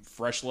 who have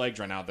fresh legs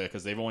right now,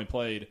 because they've only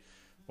played,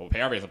 well,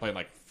 Payarvi hasn't played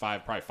in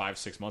probably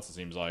 5-6 months, it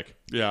seems like.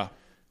 Yeah.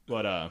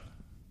 But,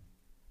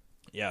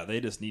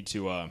 they just need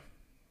to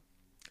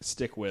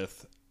stick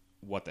with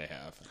what they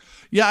have.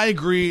 Yeah, I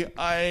agree.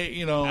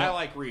 I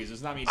like Reeves.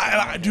 It's not me.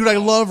 I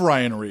love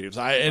Ryan Reeves.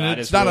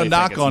 It's not really a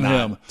knock on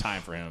him.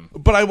 Time for him.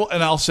 But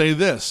I'll say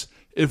this: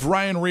 if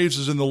Ryan Reeves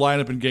is in the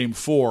lineup in Game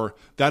 4,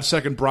 that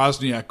second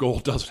Brosniak goal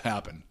doesn't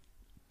happen.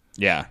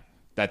 Yeah,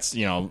 that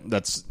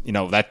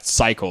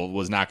cycle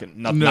was not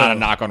a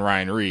knock on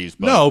Ryan Reeves.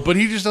 But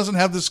he just doesn't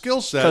have the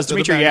skill set. Because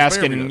Dmitry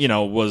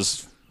Yaskin,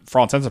 was for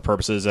all intents and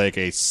purposes like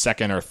a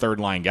second or third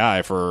line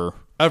guy for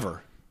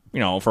ever.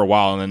 For a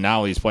while, and then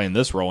now he's playing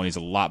this role, and he's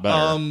a lot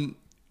better.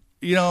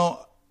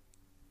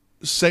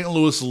 St.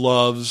 Louis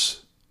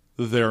loves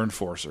their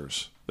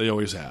enforcers. They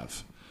always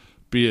have.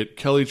 Be it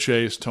Kelly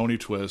Chase, Tony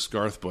Twist,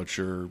 Garth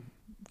Butcher,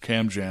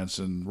 Cam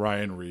Jansen,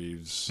 Ryan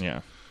Reeves.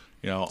 Yeah.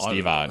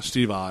 Steve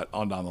Ott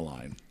on down the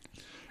line.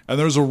 And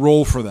there's a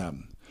role for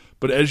them.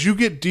 But as you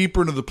get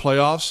deeper into the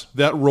playoffs,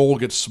 that role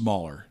gets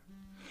smaller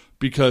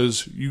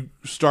because you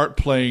start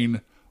playing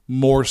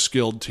more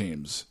skilled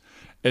teams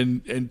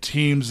and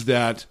teams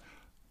that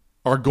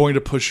are going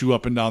to push you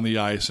up and down the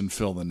ice and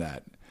fill the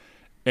net.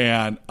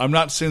 And I'm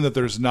not saying that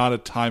there's not a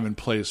time and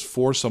place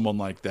for someone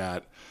like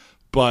that,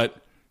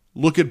 but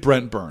look at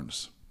Brent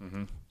Burns.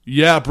 Mm-hmm.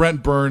 Yeah,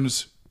 Brent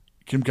Burns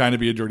can kind of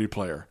be a dirty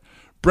player.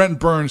 Brent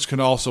Burns can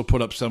also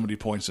put up 70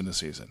 points in a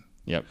season.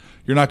 Yep.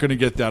 You're not going to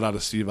get that out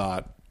of Steve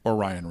Ott or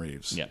Ryan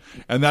Reeves. Yep.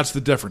 And that's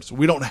the difference.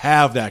 We don't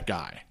have that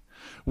guy.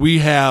 We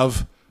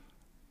have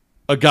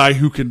a guy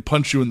who can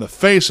punch you in the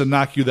face and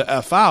knock you the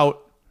F out.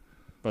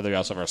 But we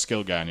also have our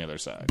skilled guy on the other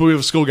side. But we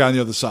have a skilled guy on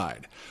the other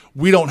side.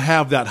 We don't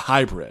have that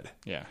hybrid.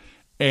 Yeah.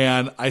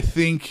 And I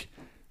think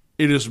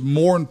it is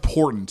more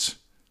important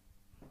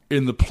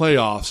in the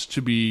playoffs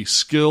to be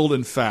skilled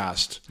and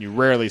fast. You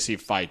rarely see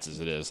fights as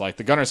it is. Like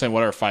the Gunnarsson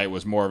whatever fight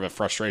was more of a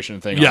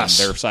frustration thing on their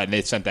side, and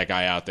they sent that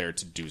guy out there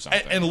to do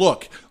something. And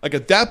look, like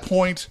at that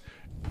point,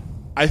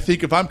 I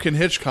think if I'm Ken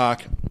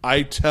Hitchcock,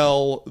 I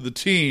tell the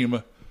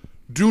team,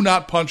 do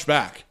not punch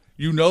back.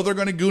 You know they're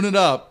going to goon it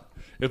up.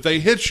 If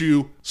they hit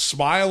you,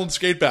 smile and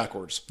skate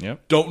backwards.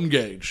 Yep. Don't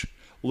engage.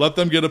 Let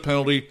them get a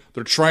penalty.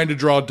 They're trying to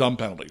draw dumb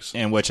penalties.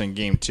 And which in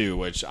Game 2,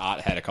 which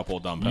Ott had a couple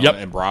of dumb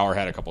penalties, and Brouwer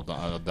had a couple of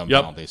dumb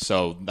penalties.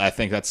 So I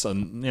think that's,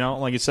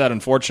 like you said,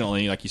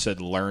 unfortunately, like you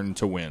said, learn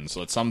to win.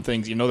 So it's some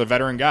things, they're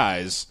veteran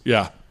guys.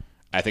 Yeah.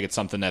 I think it's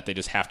something that they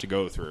just have to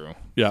go through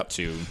to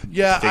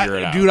figure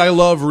it out. Dude, I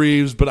love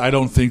Reeves, but I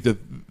don't think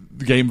that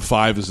Game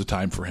 5 is the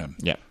time for him.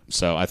 Yeah.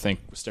 So I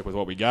think stick with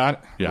what we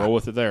got. Yeah. Roll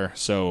with it there.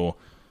 So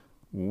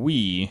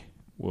we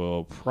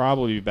will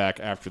probably be back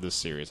after this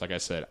series. Like I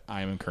said,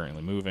 I am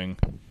currently moving.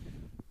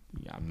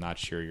 Yeah, I'm not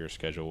sure your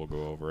schedule will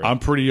go over it. I'm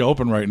pretty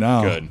open right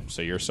now. Good.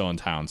 So you're still in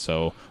town.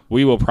 So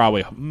we will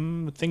probably,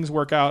 things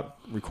work out,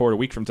 record a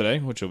week from today,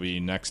 which will be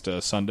next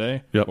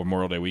Sunday,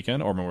 Memorial Day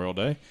weekend or Memorial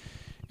Day.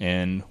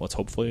 and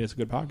hopefully it's a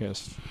good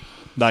podcast.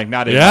 Like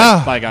not in,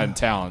 Yeah. like on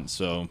talent.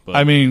 So, but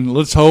I mean,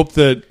 let's hope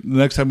that the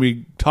next time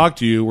we talk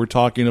to you, we're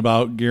talking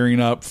about gearing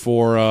up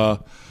for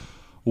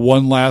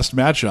one last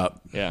matchup.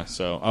 yeah.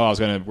 So, I was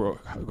gonna go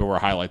over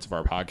highlights of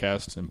our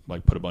podcast and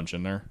like put a bunch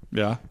in there,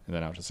 Yeah. and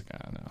then I was just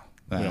like,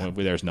 no,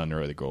 there's none to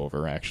really go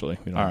over. Actually,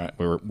 we don't, All right.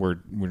 we're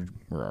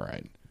all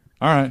right.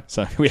 All right.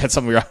 So we had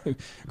some.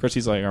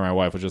 Christy's like, or my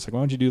wife was just like, why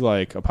don't you do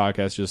like a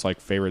podcast, just like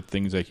favorite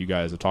things like you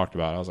guys have talked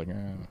about? I was like, we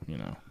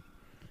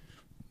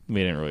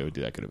didn't really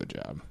do that good of a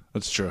job.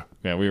 That's true.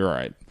 Yeah, we were all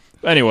right.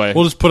 Anyway,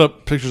 We'll just put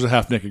up pictures of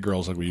half-naked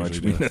girls like we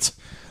usually do.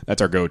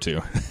 that's our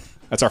go-to.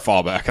 That's our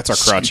fallback. That's our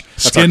crutch.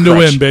 That's Skin our to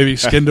crutch. win, baby.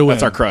 Skin to win.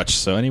 That's our crutch.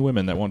 So any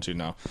women that want to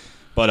know.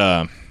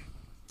 But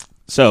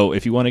so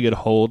if you want to get a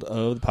hold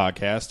of the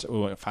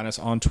podcast, find us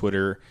on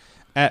Twitter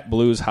at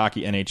Blues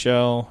Hockey NHL. If you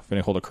want to get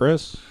a hold of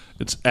Chris,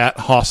 It's at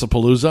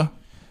Hossapalooza.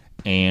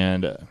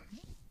 and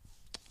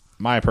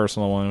my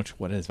personal one, I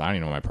don't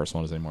even know what my personal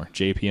one is anymore.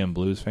 JPM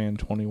Blues Fan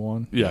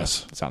 21.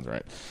 Yes. That sounds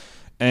right.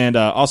 And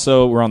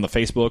also, we're on the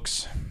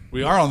Facebooks.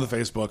 We are on the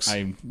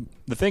Facebooks.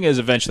 The thing is,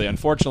 eventually,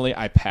 unfortunately,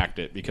 I packed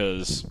it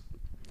because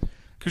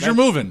You're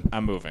moving.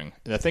 I'm moving.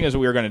 The thing is,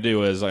 what we were going to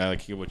do is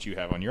like what you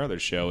have on your other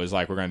show is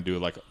like we're going to do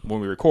like when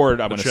we record.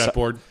 I'm going to Chat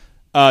board.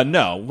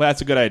 No,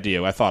 that's a good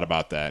idea. I thought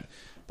about that,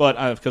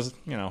 but because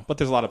but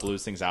there's a lot of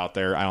blues things out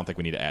there. I don't think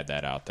we need to add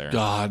that out there.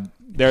 God.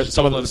 There's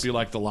some of Let those. it be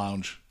like the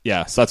lounge.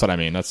 Yeah, so that's what I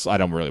mean. I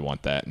don't really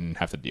want that and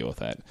have to deal with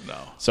that. No.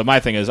 So my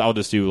thing is, I'll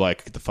just do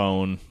like the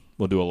phone.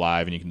 We'll do a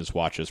live, and you can just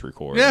watch us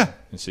record. Yeah.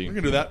 and see. We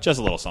can do that. Just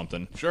a little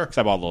something. Sure. Because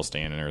I bought a little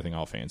stand and everything,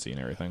 all fancy and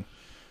everything.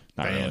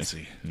 Not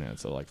Fancy. really. Yeah,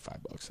 it's like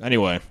 $5.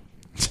 Anyway,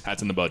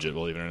 that's in the budget.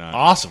 Believe it or not.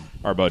 Awesome.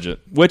 Our budget.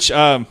 Which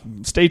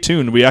stay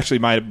tuned. We actually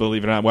might,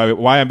 believe it or not,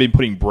 why I've been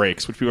putting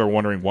breaks. Which people are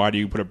wondering, why do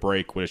you put a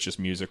break when it's just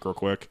music real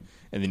quick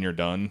and then you're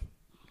done?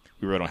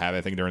 We really don't have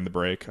anything during the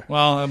break.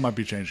 Well, that might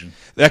be changing.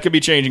 That could be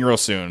changing real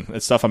soon.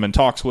 It's stuff I'm in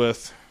talks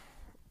with.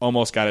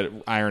 Almost got it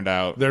ironed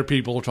out. Their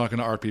people are talking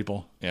to our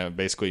people. Yeah,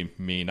 basically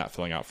me not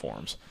filling out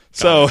forms.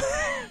 So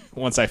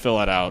once I fill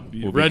that out,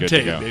 we'll Red be good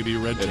tape, to go. baby.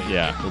 Red tape.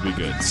 Yeah, we'll be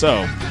good.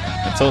 So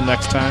until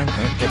next time,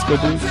 let's go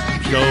Blues.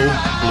 Go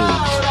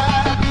Blues.